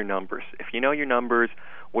to know your numbers. If you know your numbers,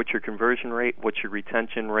 what's your conversion rate, what's your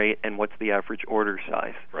retention rate, and what's the average order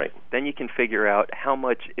size, right, then you can figure out how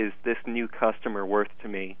much is this new customer worth to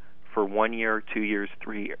me for 1 year, 2 years,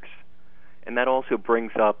 3 years. And that also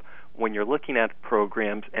brings up when you're looking at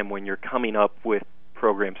programs and when you're coming up with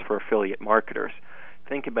programs for affiliate marketers,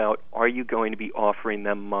 think about, are you going to be offering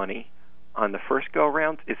them money on the first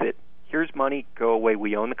go-around? Is it, here's money, go away,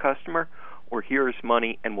 we own the customer, or here's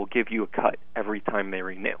money and we'll give you a cut every time they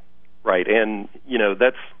renew? Right, and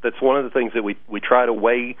that's one of the things that we try to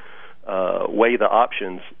weigh the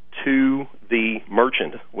options to the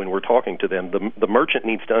merchant when we're talking to them. The merchant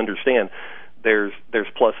needs to understand there's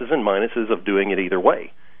pluses and minuses of doing it either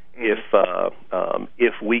way. If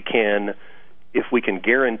we can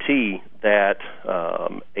guarantee that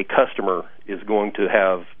a customer is going to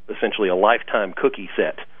have essentially a lifetime cookie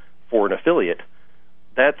set for an affiliate,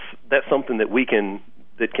 that's something that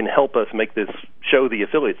can help us show the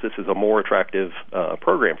affiliates this is a more attractive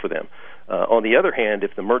program for them. On the other hand,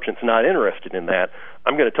 if the merchant's not interested in that,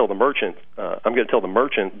 I'm going to tell the merchant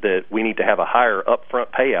that we need to have a higher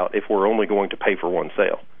upfront payout if we're only going to pay for one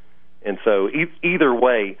sale. And so either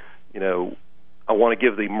way, I want to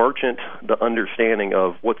give the merchant the understanding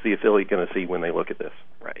of what's the affiliate going to see when they look at this.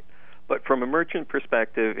 Right. But from a merchant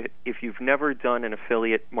perspective, if you've never done an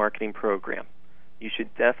affiliate marketing program, you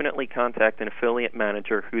should definitely contact an affiliate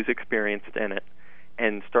manager who's experienced in it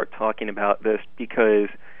and start talking about this, because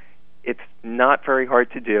it's not very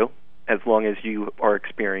hard to do as long as you are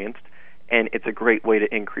experienced, and it's a great way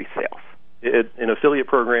to increase sales. An affiliate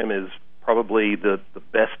program is probably the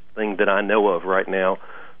best thing that I know of right now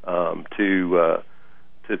to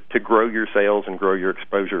grow your sales and grow your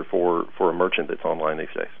exposure for a merchant that's online these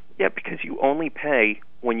days. Yeah, because you only pay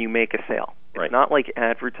when you make a sale. Right. It's not like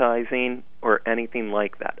advertising or anything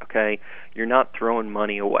like that, okay? You're not throwing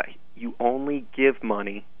money away. You only give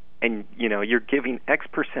money, and, you're giving X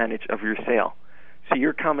percentage of your sale. So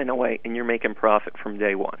you're coming away and you're making profit from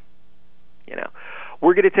day one.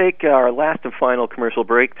 We're going to take our last and final commercial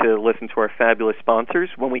break to listen to our fabulous sponsors.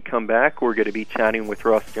 When we come back, we're going to be chatting with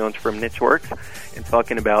Ross Jones from NicheWorks and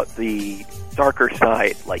talking about the darker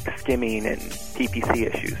side, like skimming and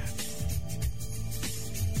PPC issues.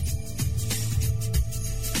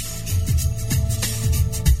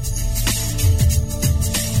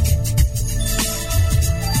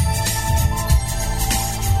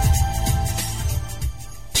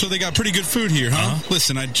 So they got pretty good food here, huh?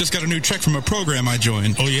 Listen, I just got a new check from a program I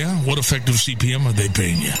joined. Oh, yeah? What effective CPM are they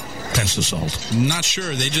paying you? Pass the salt. Not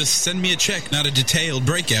sure. They just send me a check, not a detailed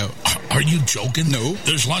breakout. Are you joking? No.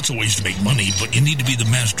 There's lots of ways to make money, but you need to be the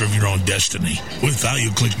master of your own destiny. With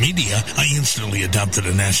ValueClick Media, I instantly adopted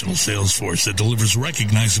a national sales force that delivers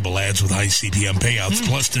recognizable ads with high CPM payouts.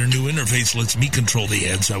 Plus, their new interface lets me control the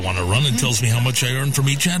ads I want to run and tells me how much I earn from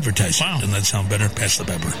each advertisement. Wow. Doesn't that sound better? Pass the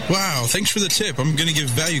pepper. Wow, thanks for the tip. I'm going to give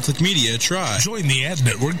ValueClick Media a try. Join the ad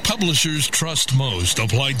network publishers trust most.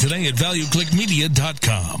 Apply today at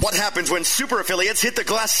ValueClickMedia.com. What happens when super affiliates hit the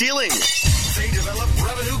glass ceiling? They develop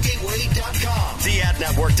RevenueGateway.com, the ad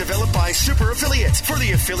network developed by super affiliates for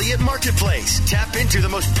the affiliate marketplace. Tap into the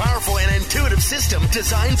most powerful and intuitive system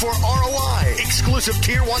designed for ROI, exclusive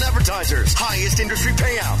Tier 1 advertisers, highest industry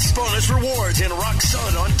payouts, bonus rewards, and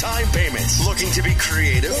rock-solid on-time payments. Looking to be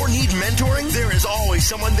creative or need mentoring? There is always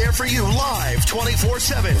someone there for you live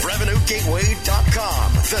 24/7.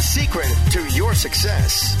 RevenueGateway.com, the secret to your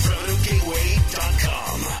success.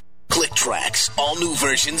 RevenueGateway.com. ClickTracks, all new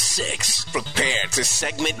version 6. Prepare to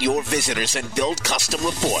segment your visitors and build custom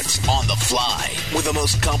reports on the fly with the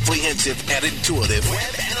most comprehensive and intuitive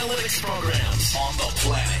web analytics programs on the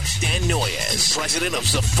planet. Dan Noyes, president of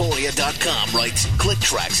Sephoria.com, writes,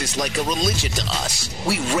 ClickTracks is like a religion to us.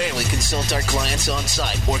 We rarely consult our clients on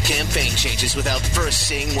site or campaign changes without first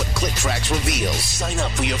seeing what ClickTracks reveals. Sign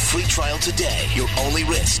up for your free trial today. Your only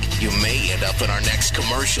risk, you may end up in our next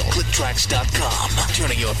commercial. ClickTracks.com,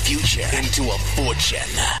 turning your future into a fortune.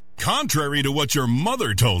 Contrary to what your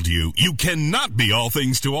mother told you, you cannot be all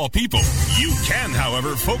things to all people. You can,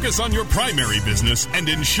 however, focus on your primary business and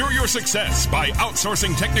ensure your success by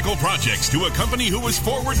outsourcing technical projects to a company who is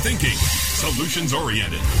forward-thinking,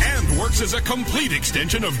 solutions-oriented, and works as a complete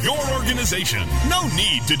extension of your organization. No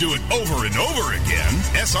need to do it over and over again.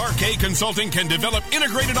 SRK Consulting can develop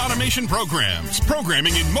integrated automation programs,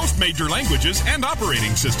 programming in most major languages and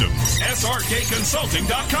operating systems.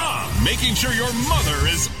 SRKConsulting.com, making sure your mother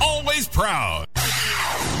is always proud.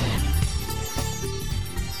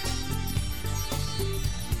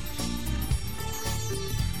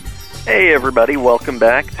 Hey everybody, welcome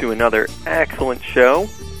back to another excellent show.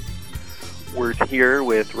 We're here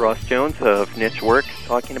with Ross Jones of NicheWorks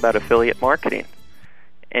talking about affiliate marketing.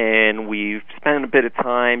 And we've spent a bit of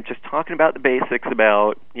time just talking about the basics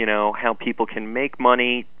about, how people can make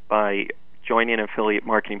money by joining an affiliate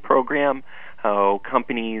marketing program, how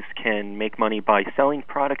companies can make money by selling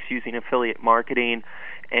products using affiliate marketing,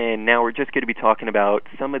 and now we're just going to be talking about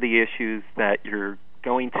some of the issues that you're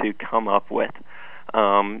going to come up with.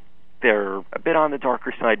 They're a bit on the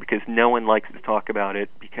darker side because no one likes to talk about it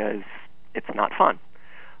because it's not fun.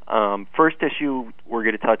 First issue we're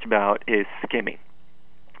going to touch about is skimming.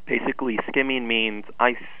 Basically, skimming means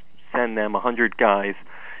I send them 100 guys,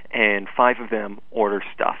 and 5 of them order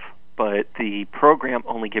stuff, but the program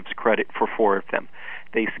only gives credit for 4 of them.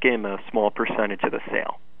 They skim a small percentage of the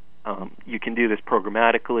sale. You can do this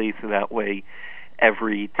programmatically, so that way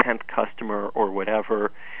every 10th customer or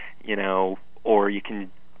whatever, or you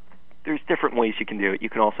can, there's different ways you can do it. You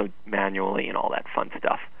can also manually and all that fun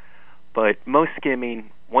stuff. But most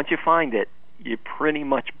skimming, once you find it, you pretty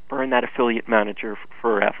much burn that affiliate manager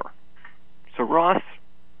forever. So Ross,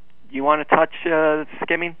 you want to touch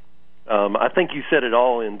skimming? I think you said it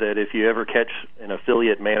all in that if you ever catch an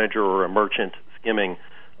affiliate manager or a merchant skimming,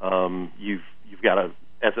 you've got to,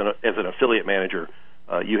 as an affiliate manager,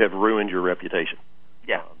 you have ruined your reputation.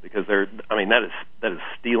 Yeah, because that is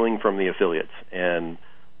stealing from the affiliates. And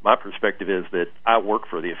my perspective is that I work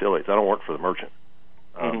for the affiliates. I don't work for the merchant.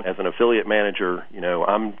 As an affiliate manager,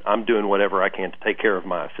 I'm doing whatever I can to take care of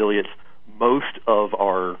my affiliates. Most of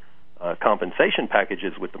our compensation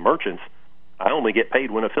packages with the merchants, I only get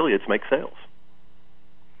paid when affiliates make sales.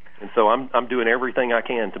 And so I'm doing everything I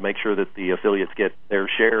can to make sure that the affiliates get their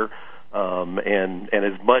share, and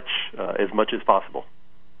as much as possible.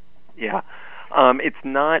 Yeah. It's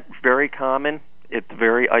not very common. It's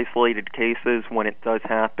very isolated cases when it does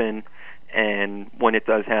happen, and when it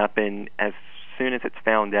does happen, as soon as it's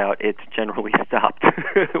found out, it's generally stopped.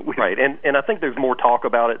 Right, and I think there's more talk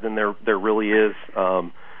about it than there really is.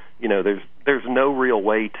 There's no real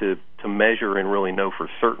way to measure and really know for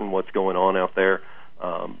certain what's going on out there.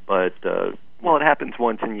 Well, it happens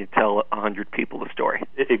once, and you tell 100 people the story.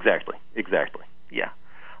 Exactly. Yeah,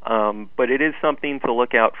 but it is something to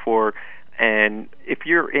look out for. And if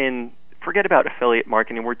you're forget about affiliate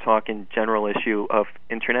marketing, we're talking general issue of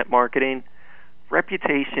internet marketing.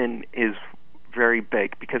 Reputation is very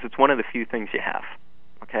big because it's one of the few things you have.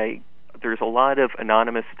 Okay, there's a lot of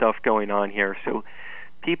anonymous stuff going on here, so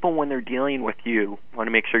people, when they're dealing with you, want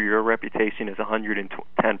to make sure your reputation is 110%.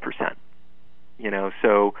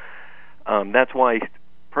 So that's why,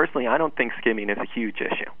 personally, I don't think skimming is a huge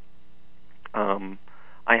issue.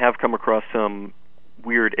 I have come across some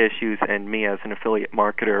weird issues, and me as an affiliate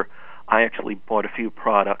marketer, I actually bought a few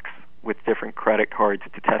products with different credit cards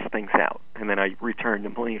to test things out, and then I returned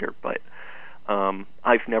them later. But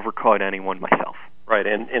I've never caught anyone myself. Right,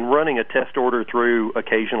 and running a test order through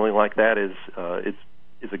occasionally like that is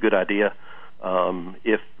a good idea.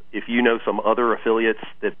 If you know some other affiliates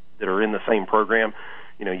that are in the same program,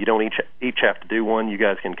 you don't each have to do one. You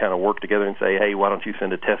guys can kind of work together and say, hey, why don't you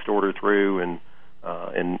send a test order through and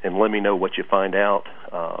let me know what you find out.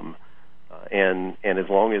 And as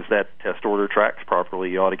long as that test order tracks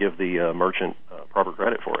properly, you ought to give the merchant proper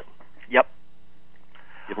credit for it. Yep.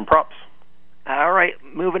 Give them props. All right,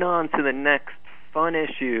 moving on to the next fun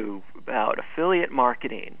issue about affiliate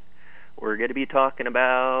marketing. We're going to be talking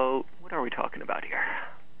about, what are we talking about here?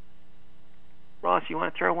 Ross, you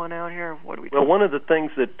want to throw one out here? What are we talking about? Well, one of the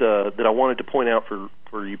things that I wanted to point out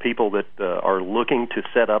for you people that are looking to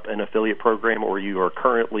set up an affiliate program, or you are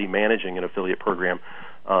currently managing an affiliate program,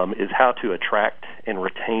 is how to attract and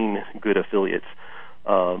retain good affiliates.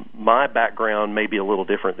 My background may be a little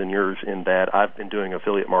different than yours in that I've been doing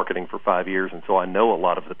affiliate marketing for 5 years, and so I know a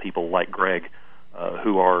lot of the people like Greg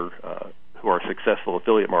who are successful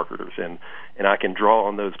affiliate marketers, and I can draw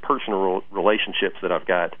on those personal relationships that I've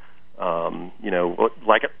got.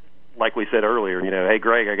 Like we said earlier, hey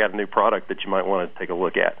Greg, I got a new product that you might want to take a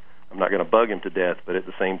look at. I'm not going to bug him to death, but at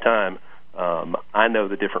the same time, I know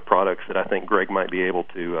the different products that I think Greg might be able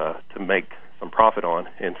to make some profit on,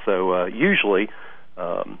 and so usually,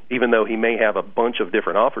 even though he may have a bunch of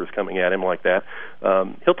different offers coming at him like that,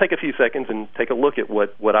 he'll take a few seconds and take a look at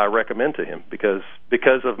what I recommend to him because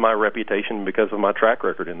of my reputation, because of my track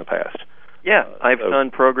record in the past. Yeah, I've done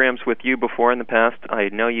programs with you before in the past. I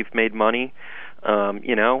know you've made money.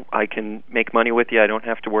 I can make money with you. I don't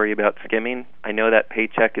have to worry about skimming. I know that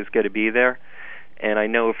paycheck is going to be there. And I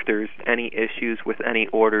know if there's any issues with any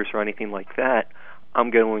orders or anything like that, I'm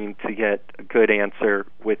going to get a good answer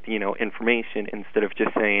with, information instead of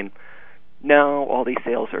just saying, no, all these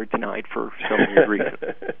sales are denied for some weird reason.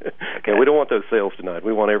 Okay. Yeah, we don't want those sales denied.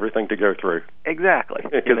 We want everything to go through. Exactly.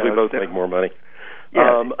 Because we both make more money.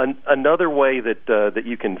 Yeah. Another way that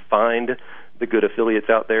you can find the good affiliates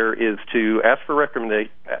out there is to ask for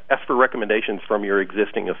recommendations from your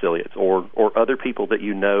existing affiliates or other people that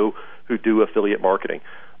you know who do affiliate marketing.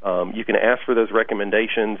 You can ask for those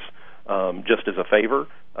recommendations just as a favor.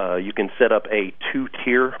 You can set up a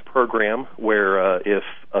 2-tier program where if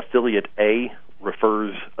affiliate A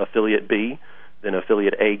refers affiliate B, then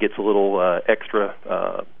affiliate A gets a little extra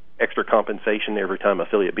compensation every time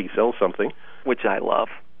affiliate B sells something, which I love.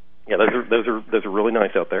 Yeah, those are really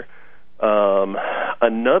nice out there.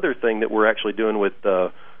 Another thing that we're actually doing with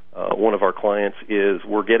one of our clients is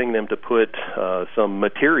we're getting them to put some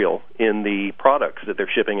material in the products that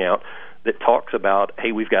they're shipping out that talks about,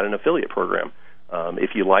 hey, we've got an affiliate program.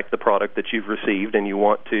 If you like the product that you've received and you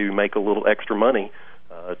want to make a little extra money,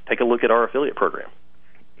 take a look at our affiliate program.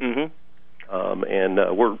 And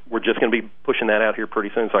we're just going to be pushing that out here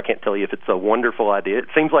pretty soon, so I can't tell you if it's a wonderful idea. It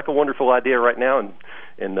seems like a wonderful idea right now,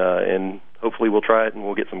 and hopefully we'll try it and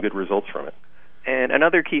we'll get some good results from it. And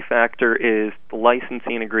another key factor is the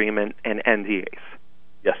licensing agreement and NDAs.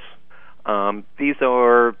 Yes. These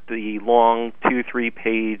are the long 2-3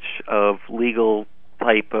 page of legal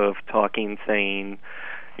type of talking saying,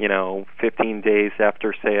 15 days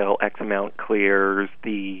after sale, X amount clears,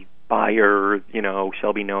 the buyer,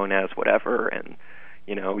 shall be known as whatever, and,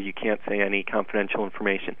 you can't say any confidential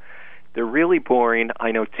information. They're really boring.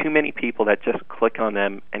 I know too many people that just click on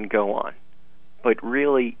them and go on. But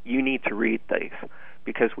really, you need to read these,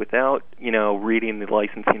 because without, reading the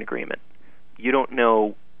licensing agreement, you don't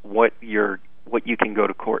know what you can go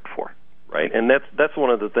to court for. Right, and that's one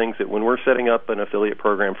of the things that when we're setting up an affiliate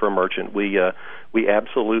program for a merchant, we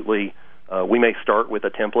absolutely we may start with a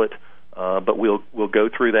template, but we'll go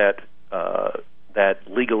through that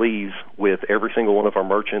legalese with every single one of our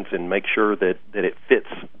merchants and make sure that it fits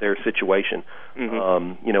their situation.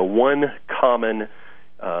 One common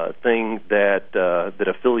thing that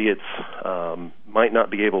affiliates might not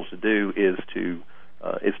be able to do is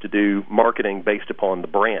to do marketing based upon the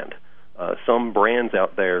brand. Some brands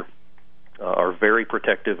out there are very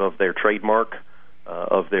protective of their trademark,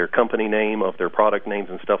 of their company name, of their product names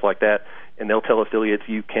and stuff like that, and they'll tell affiliates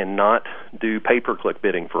you cannot do pay-per-click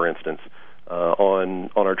bidding, for instance, on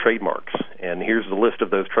our trademarks. And here's the list of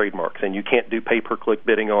those trademarks. And you can't do pay-per-click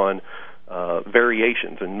bidding on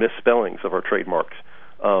variations and misspellings of our trademarks.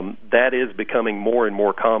 That is becoming more and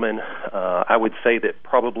more common. I would say that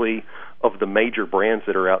probably of the major brands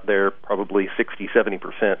that are out there, probably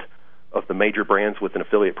 60-70% of the major brands with an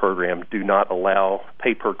affiliate program do not allow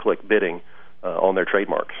pay-per-click bidding on their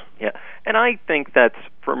trademarks. Yeah, and I think that's,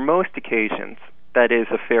 for most occasions, that is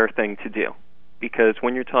a fair thing to do, because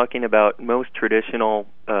when you're talking about most traditional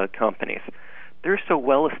companies, they're so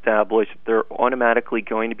well established, they're automatically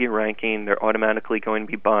going to be ranking, they're automatically going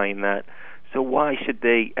to be buying that, so why should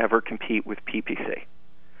they ever compete with PPC?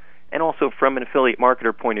 And also, from an affiliate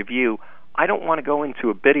marketer point of view, I don't want to go into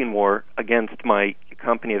a bidding war against my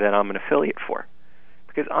company that I'm an affiliate for,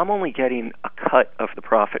 because I'm only getting a cut of the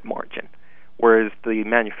profit margin, whereas the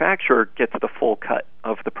manufacturer gets the full cut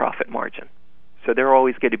of the profit margin. So they're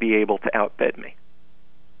always going to be able to outbid me.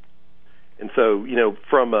 And so,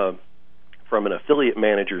 from an affiliate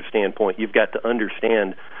manager's standpoint, you've got to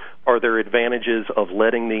understand, are there advantages of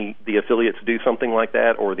letting the affiliates do something like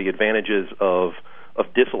that, or the advantages of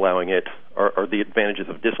disallowing it, are the advantages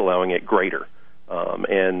of disallowing it greater?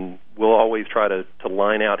 And we'll always try to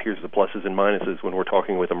line out, here's the pluses and minuses when we're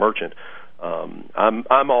talking with a merchant.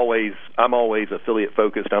 I'm always affiliate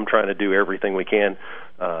focused. I'm trying to do everything we can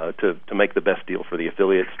to make the best deal for the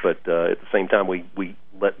affiliates, but at the same time we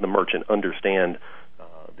let the merchant understand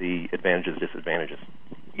the advantages, disadvantages.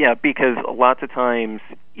 Yeah, because lots of times,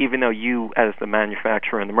 even though you as the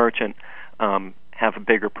manufacturer and the merchant have a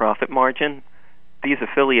bigger profit margin, these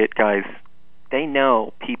affiliate guys, they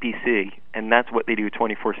know PPC, and that's what they do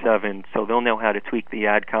 24/7, so they'll know how to tweak the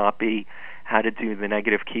ad copy, how to do the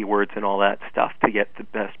negative keywords and all that stuff to get the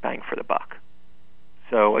best bang for the buck.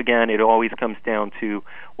 So again, it always comes down to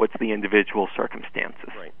what's the individual circumstances.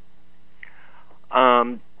 Right.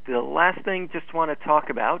 The last thing just want to talk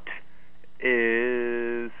about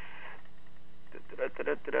is...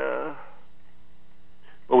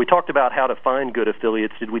 Well, we talked about how to find good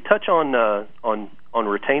affiliates. Did we touch on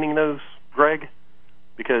retaining those, Greg?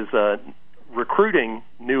 Because recruiting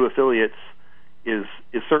new affiliates is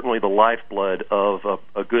certainly the lifeblood of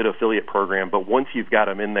a good affiliate program. But once you've got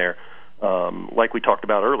them in there, like we talked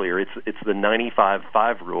about earlier, it's the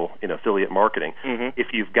 95-5 rule in affiliate marketing. Mm-hmm. If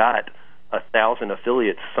you've got 1,000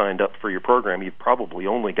 affiliates signed up for your program, you've probably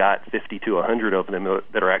only got 50 to 100 of them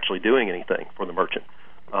that are actually doing anything for the merchant.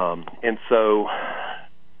 And so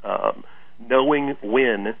knowing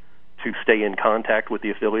when to stay in contact with the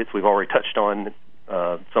affiliates, we've already touched on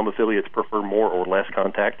some affiliates prefer more or less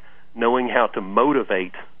contact. Knowing how to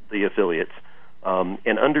motivate the affiliates,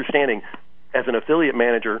 and understanding, as an affiliate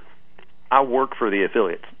manager, I work for the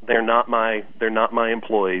affiliates. They're not my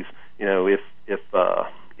employees.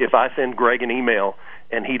 If I send Greg an email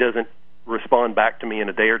and he doesn't respond back to me in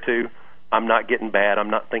a day or two, I'm not getting bad. I'm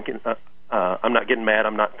not getting mad.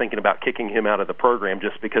 I'm not thinking about kicking him out of the program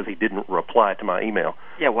just because he didn't reply to my email.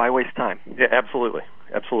 Yeah, why waste time? Yeah, absolutely.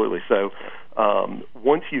 So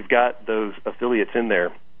once you've got those affiliates in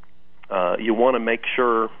there, you want to make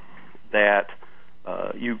sure that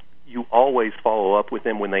you always follow up with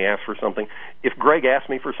them when they ask for something. If Greg asks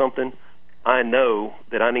me for something, I know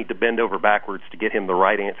that I need to bend over backwards to get him the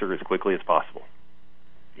right answer as quickly as possible.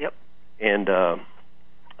 Yep. And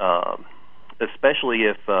especially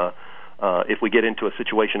if we get into a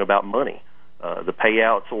situation about money, the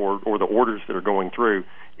payouts or the orders that are going through,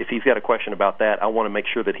 if he's got a question about that, I want to make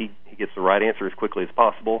sure that he gets the right answer as quickly as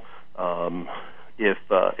possible. If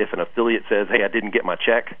an affiliate says, "Hey, I didn't get my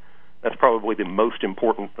check," that's probably the most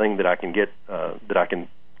important thing that I can get, that I can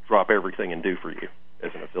drop everything and do for you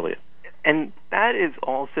as an affiliate. And that is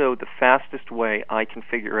also the fastest way I can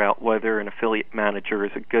figure out whether an affiliate manager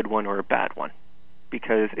is a good one or a bad one.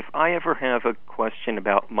 Because if I ever have a question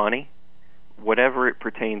about money, whatever it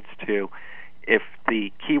pertains to, if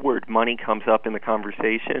the keyword money comes up in the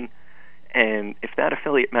conversation, and if that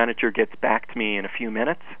affiliate manager gets back to me in a few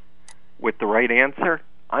minutes with the right answer,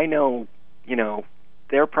 I know,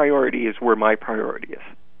 their priority is where my priority is.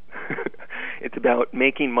 It's about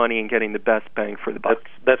making money and getting the best bang for the buck.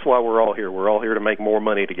 That's why we're all here. We're all here to make more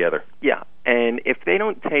money together. Yeah, and if they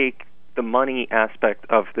don't take the money aspect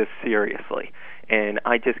of this seriously, and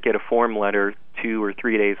I just get a form letter 2 or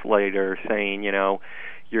 3 days later saying, your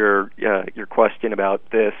question about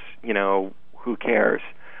this, who cares,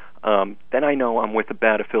 then I know I'm with a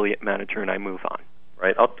bad affiliate manager and I move on.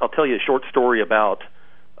 Right. I'll tell you a short story about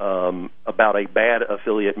a bad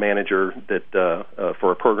affiliate manager that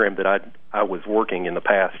for a program that I was working in the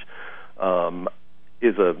past.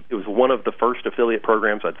 It was one of the first affiliate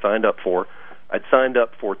programs I'd signed up for. I'd signed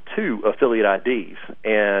up for 2 affiliate IDs,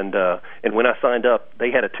 and when I signed up, they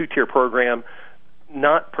had a 2-tier program.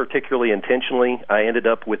 Not particularly intentionally, I ended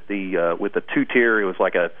up with the 2-tier. It was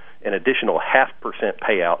like an additional 0.5%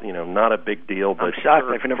 payout. Not a big deal. But I'm shocked.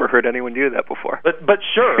 Sure. I've never heard anyone do that before. But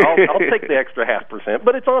sure, I'll take the extra 0.5%.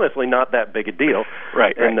 But it's honestly not that big a deal.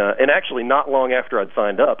 Right. And actually, not long after I'd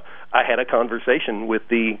signed up, I had a conversation with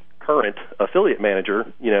the current affiliate manager.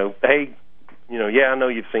 Hey, yeah, I know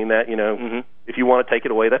you've seen that. If you want to take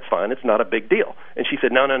it away, that's fine. It's not a big deal. And she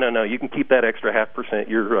said, no, you can keep that extra 0.5%.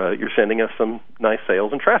 You're sending us some nice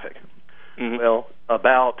sales and traffic. Mm-hmm. Well,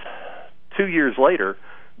 about 2 years later,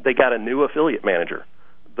 they got a new affiliate manager.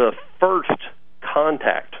 The first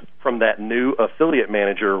contact from that new affiliate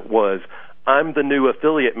manager was, I'm the new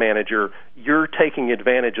affiliate manager. You're taking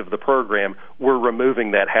advantage of the program. We're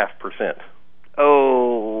removing that 0.5%.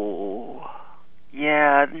 Oh,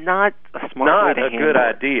 yeah, not a smart way to handle it.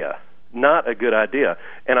 Not a good idea.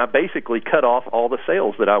 And I basically cut off all the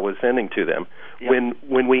sales that I was sending to them. Yep.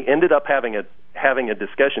 When we ended up having a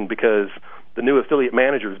discussion, because the new affiliate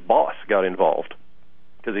manager's boss got involved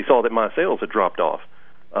because he saw that my sales had dropped off.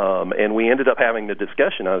 And we ended up having the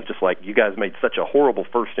discussion. I was just like, you guys made such a horrible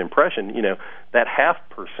first impression. That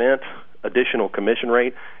 0.5% additional commission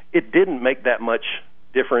rate, it didn't make that much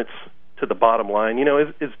difference to the bottom line.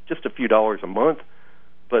 It's just a few dollars a month.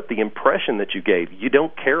 But the impression that you gave, you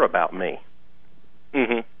don't care about me.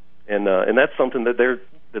 Mm-hmm. And that's something that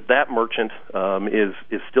that merchant is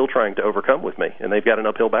still trying to overcome with me, and they've got an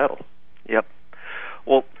uphill battle. Yep.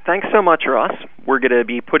 Well, thanks so much, Ross. We're going to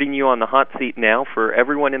be putting you on the hot seat now for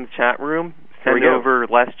everyone in the chat room.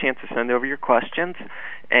 Last chance to send over your questions,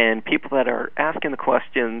 and people that are asking the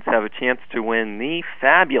questions have a chance to win the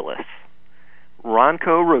fabulous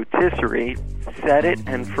Ronco rotisserie. Set it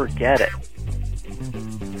and forget it.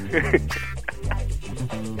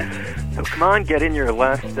 So come on, get in your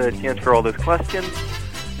last chance for all those questions.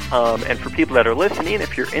 And for people that are listening,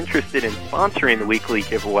 if you're interested in sponsoring the weekly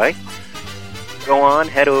giveaway, go on,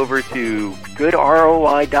 head over to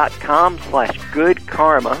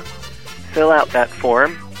goodroi.com/goodkarma, fill out that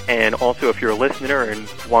form, and also if you're a listener and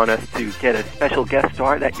want us to get a special guest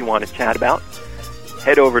star that you want to chat about,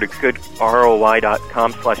 head over to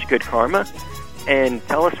goodroi.com/goodkarma and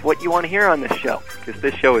tell us what you want to hear on this show, because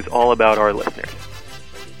this show is all about our listeners.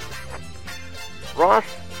 Ross,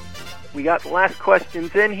 we got the last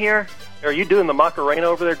questions in here. Are you doing the Macarena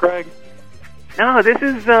over there, Greg? No, this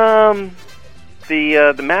is the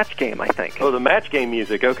match game, I think. Oh, the match game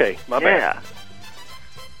music. Okay, my bad.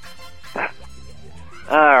 Yeah.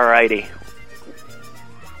 All righty.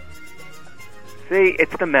 See,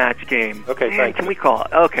 it's the match game. Okay, thanks. Can we call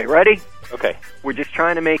it? Okay, ready? Okay. We're just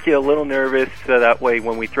trying to make you a little nervous so that way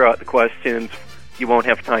when we throw out the questions, you won't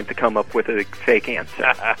have time to come up with a fake answer.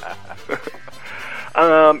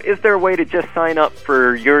 Is there a way to just sign up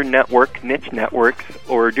for your network, Niche Networks,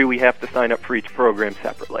 or do we have to sign up for each program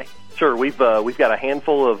separately? Sure. We've got a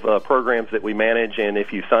handful of programs that we manage, and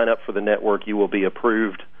if you sign up for the network, you will be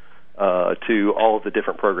approved to all of the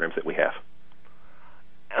different programs that we have.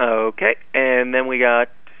 Okay, and then we got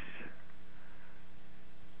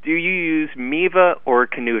Do you use Miva or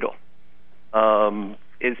Canoodle?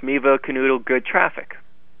 Is Miva Canoodle good traffic?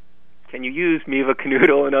 Can you use Miva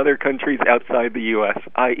Canoodle in other countries outside the U.S.,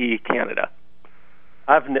 i.e. Canada?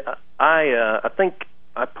 I think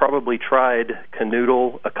I probably tried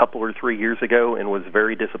Canoodle a couple or 3 years ago and was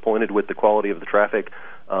very disappointed with the quality of the traffic.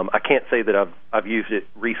 I can't say that I've used it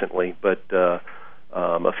recently, but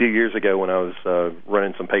a few years ago when I was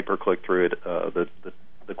running some pay-per-click through it,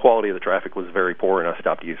 the quality of the traffic was very poor, and I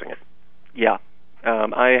stopped using it. Yeah,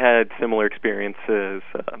 I had similar experiences.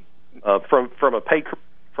 From a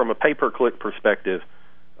pay-per-click perspective,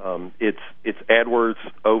 it's AdWords,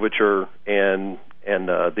 Overture, and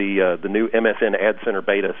the new MSN Ad Center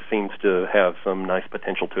beta seems to have some nice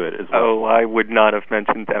potential to it as well. Oh, I would not have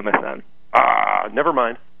mentioned MSN. Never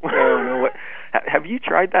mind. No, have you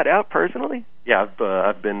tried that out personally? Yeah,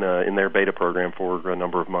 I've been in their beta program for a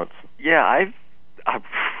number of months. Yeah, I've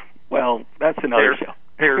well, that's another show.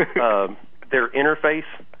 Their interface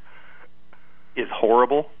is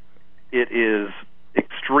horrible. It is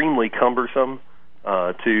extremely cumbersome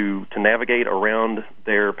to navigate around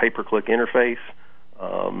their pay-per-click interface,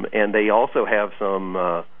 and they also have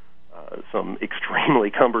some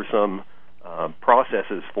extremely cumbersome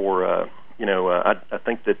processes for I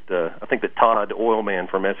think that Todd Oilman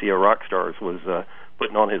from SEO Rockstars was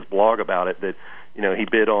putting on his blog about it that he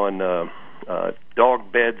bid on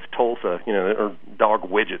Dog Beds Tulsa, or Dog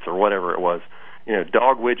Widgets or whatever it was,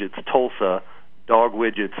 Dog Widgets Tulsa, Dog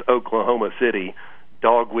Widgets Oklahoma City,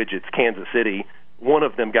 Dog Widgets Kansas City. One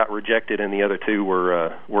of them got rejected and the other two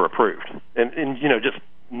were approved, and just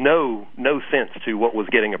no sense to what was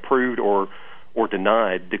getting approved or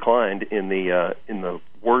declined in the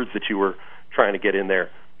words that you were trying to get in there,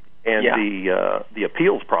 and the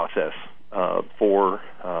appeals process for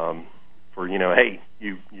hey,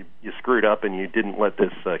 you screwed up and you didn't let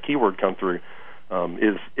this keyword come through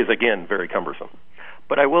is again very cumbersome.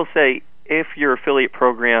 But I will say, if your affiliate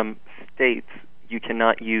program states you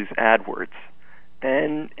cannot use AdWords,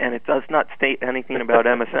 and it does not state anything about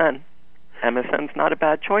MSN, MSN's not a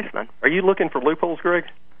bad choice then. Are you looking for loopholes, Greg?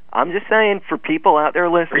 I'm just saying, for people out there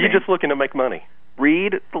listening. Are you just looking to make money?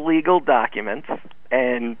 Read the legal documents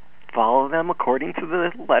and follow them according to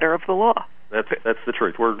the letter of the law. That's the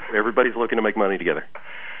truth. Everybody's looking to make money together.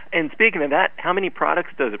 And speaking of that, how many products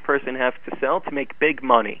does a person have to sell to make big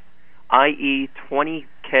money, i.e.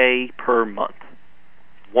 $20K per month?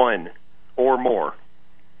 One or more.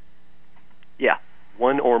 Yeah.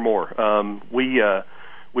 One or more.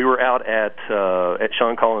 We were out at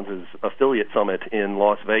Sean Collins' affiliate summit in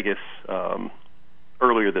Las Vegas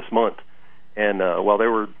earlier this month, and while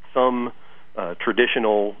there were some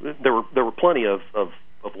traditional, there were plenty of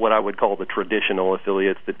what I would call the traditional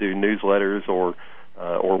affiliates that do newsletters or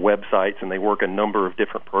websites, and they work a number of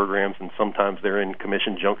different programs, and sometimes they're in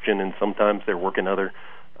Commission Junction, and sometimes they're working other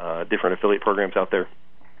different affiliate programs out there.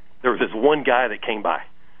 There was this one guy that came by,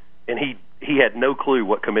 and he had no clue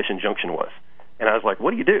what Commission Junction was. And I was like, "What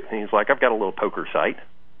do you do?" And he's like, "I've got a little poker site."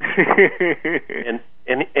 and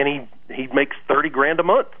he makes $30,000 a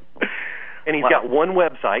month. And he's got one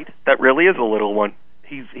website. That really is a little one.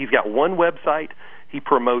 He's got one website. He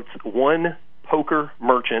promotes one poker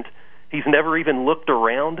merchant. He's never even looked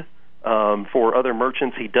around for other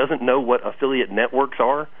merchants. He doesn't know what affiliate networks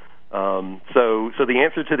are. So the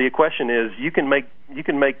answer to the question is you can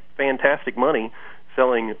make fantastic money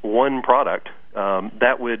selling one product.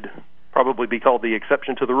 That would probably be called the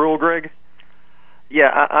exception to the rule, Greg? Yeah,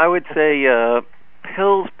 I would say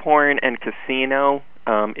pills, porn, and casino.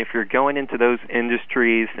 If you're going into those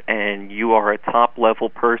industries and you are a top-level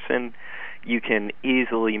person, you can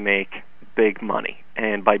easily make big money.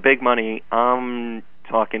 And by big money, I'm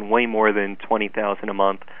talking way more than $20,000 a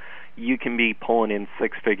month. You can be pulling in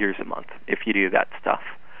six figures a month if you do that stuff.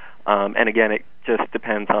 And again, it just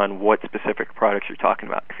depends on what specific products you're talking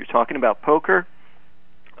about. If you're talking about poker,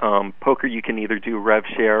 you can either do rev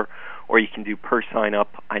share or you can do per sign up.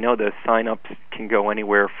 I know the sign ups can go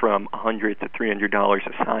anywhere from $100 to $300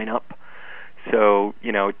 a sign up. So,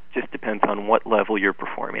 it just depends on what level you're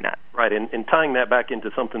performing at. Right, and tying that back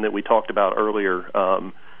into something that we talked about earlier,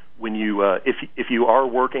 when you if you are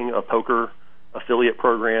working a poker affiliate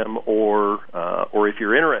program or if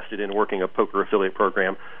you're interested in working a poker affiliate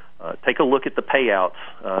program, take a look at the payouts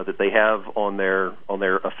that they have on their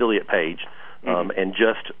affiliate page, and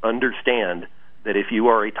just understand that if you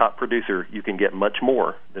are a top producer, you can get much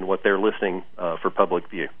more than what they're listing for public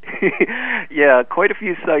view. Yeah, quite a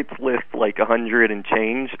few sites list like 100 and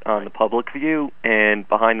change on the public view, and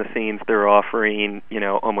behind the scenes they're offering,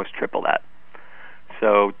 almost triple that.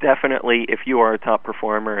 So definitely, if you are a top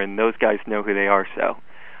performer, and those guys know who they are,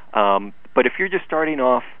 But if you're just starting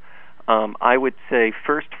off, I would say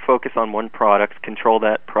first focus on one product, control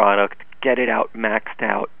that product, get it out maxed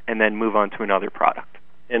out, and then move on to another product.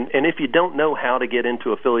 And if you don't know how to get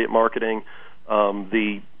into affiliate marketing,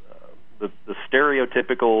 the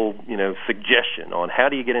stereotypical suggestion on how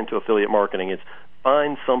do you get into affiliate marketing is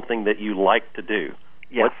find something that you like to do.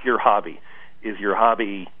 Yes. What's your hobby? Is your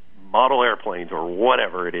hobby model airplanes or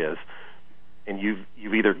whatever it is? And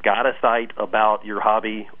you've either got a site about your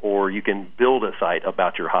hobby or you can build a site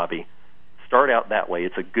about your hobby. Start out that way.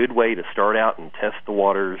 It's a good way to start out and test the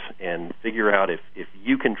waters and figure out if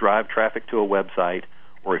you can drive traffic to a website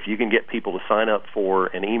or if you can get people to sign up for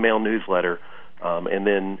an email newsletter and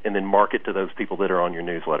then market to those people that are on your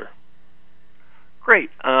newsletter.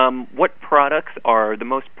 Great. What products are the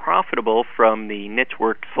most profitable from the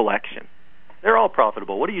NicheWorks selection? They're all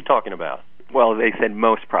profitable. What are you talking about? Well, they said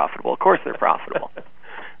most profitable. Of course they're profitable.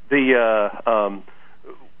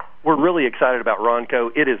 We're really excited about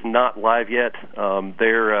Ronco. It is not live yet.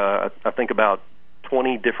 I think about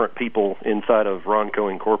 20 different people inside of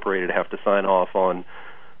Ronco Incorporated have to sign off on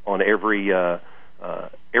everything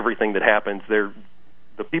that happens. The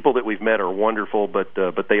people that we've met are wonderful, but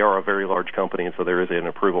they are a very large company, and so there is an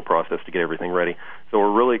approval process to get everything ready. So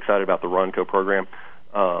we're really excited about the Ronco program.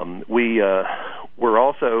 We're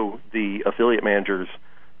also the affiliate managers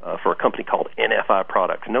for a company called NFI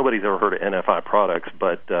Products. Nobody's ever heard of NFI Products,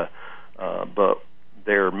 but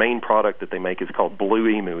their main product that they make is called Blue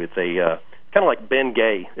Emu. It's a kind of like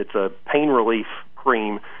Bengay. It's a pain relief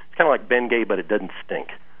cream. It's kind of like Bengay, but it doesn't stink.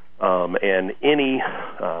 And any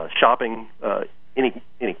shopping, any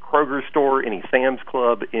Kroger store, any Sam's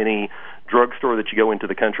Club, any drugstore that you go into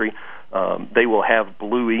the country, they will have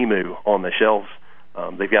Blue Emu on the shelves.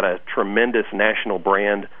 They've got a tremendous national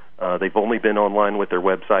brand. They've only been online with their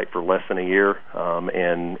website for less than a year,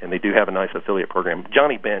 and they do have a nice affiliate program.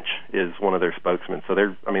 Johnny Bench is one of their spokesmen, so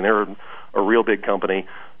they're a real big company,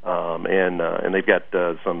 and they've got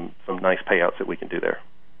some nice payouts that we can do there.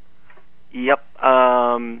 Yep.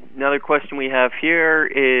 Another question we have here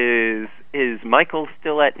is Michael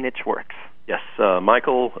still at NicheWorks? Yes,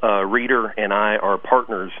 Michael Reeder and I are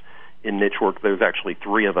partners in NicheWorks. There's actually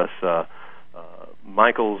three of us.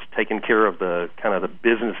 Michael's taking care of the kind of the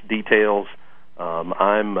business details.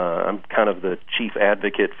 I'm kind of the chief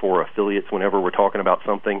advocate for affiliates whenever we're talking about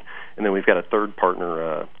something, and then we've got a third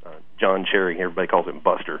partner, John Cherry. Everybody calls him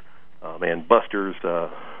Buster, and Buster's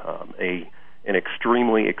an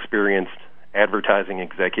extremely experienced advertising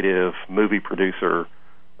executive, movie producer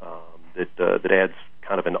that adds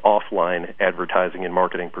kind of an offline advertising and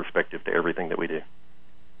marketing perspective to everything that we do.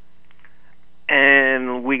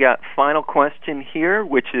 And we got final question here,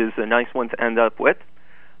 which is a nice one to end up with.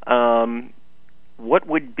 What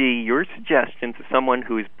would be your suggestion to someone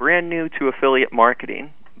who is brand new to affiliate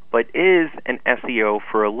marketing but is an SEO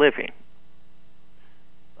for a living?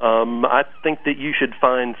 I think that you should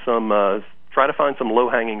find try to find some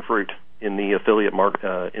low-hanging fruit in the affiliate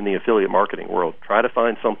marketing world. Try to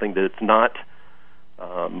find something that's not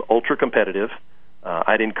ultra competitive.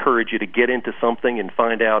 I'd encourage you to get into something and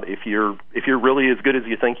find out if you're really as good as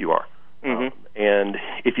you think you are. Mm-hmm. And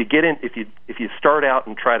if you start out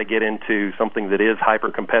and try to get into something that is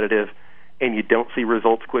hyper competitive and you don't see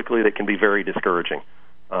results quickly, that can be very discouraging.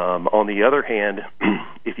 On the other hand,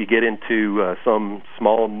 if you get into some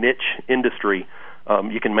small niche industry,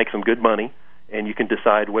 you can make some good money, and you can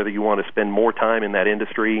decide whether you want to spend more time in that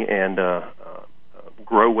industry and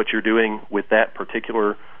grow what you're doing with that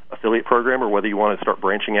particular affiliate program, or whether you want to start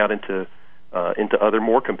branching out into other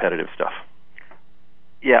more competitive stuff.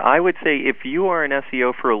 Yeah, I would say if you are an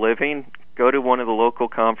SEO for a living, go to one of the local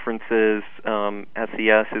conferences.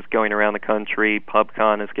 SES is going around the country.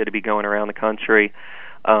 PubCon is going to be going around the country.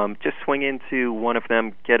 Just swing into one of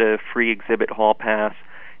them, get a free exhibit hall pass,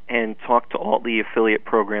 and talk to all the affiliate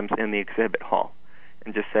programs in the exhibit hall.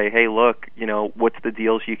 And just say, hey, look, what's the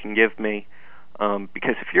deals you can give me?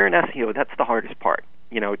 Because if you're an SEO, that's the hardest part.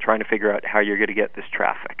 Trying to figure out how you're going to get this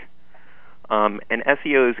traffic. And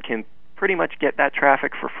SEOs can pretty much get that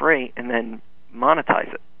traffic for free and then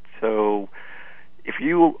monetize it. So if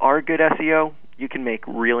you are a good SEO, you can make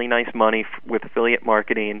really nice money with affiliate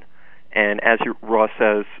marketing. And as Ross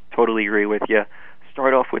says, totally agree with you,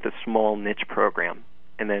 start off with a small niche program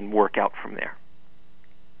and then work out from there.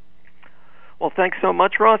 Well, thanks so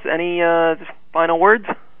much, Ross. Any final words?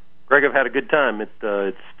 Greg, I've had a good time.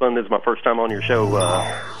 It's fun. This is my first time on your show.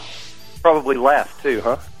 Probably last, too,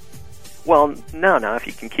 huh? Well, no, if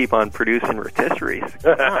you can keep on producing rotisseries.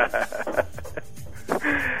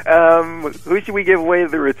 Who should we give away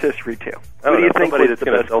the rotisserie to? Who do you think somebody was that's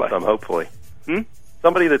going to sell some, hopefully.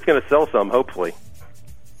 Somebody that's going to sell some, hopefully.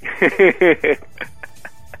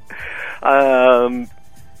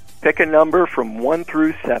 Pick a number from 1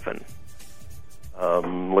 through 7.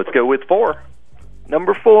 Let's go with 4.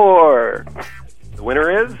 Number 4. The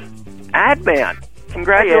winner is Adman.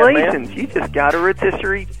 Congratulations. Hey, Adman. You just got a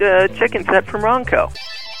rotisserie chicken set from Ronco.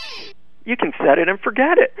 You can set it and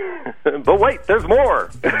forget it. But wait, there's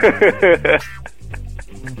more. Hey,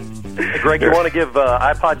 Greg, you want to give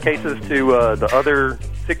iPod cases to the other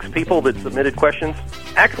 6 people that submitted questions?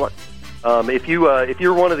 Excellent. If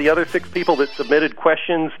you're one of the other 6 people that submitted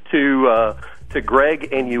questions to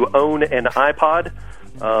Greg and you own an iPod,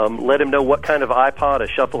 let him know what kind of iPod, a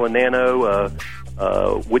Shuffle, a Nano,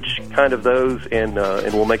 which kind of those, and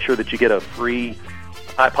we'll make sure that you get a free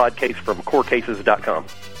iPod case from corecases.com.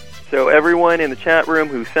 So everyone in the chat room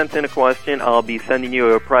who sent in a question, I'll be sending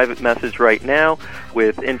you a private message right now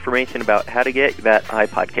with information about how to get that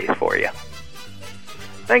iPod case for you.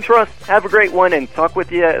 Thanks, Russ. Have a great one, and talk with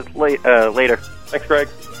you later. Thanks, Greg.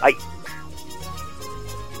 Bye.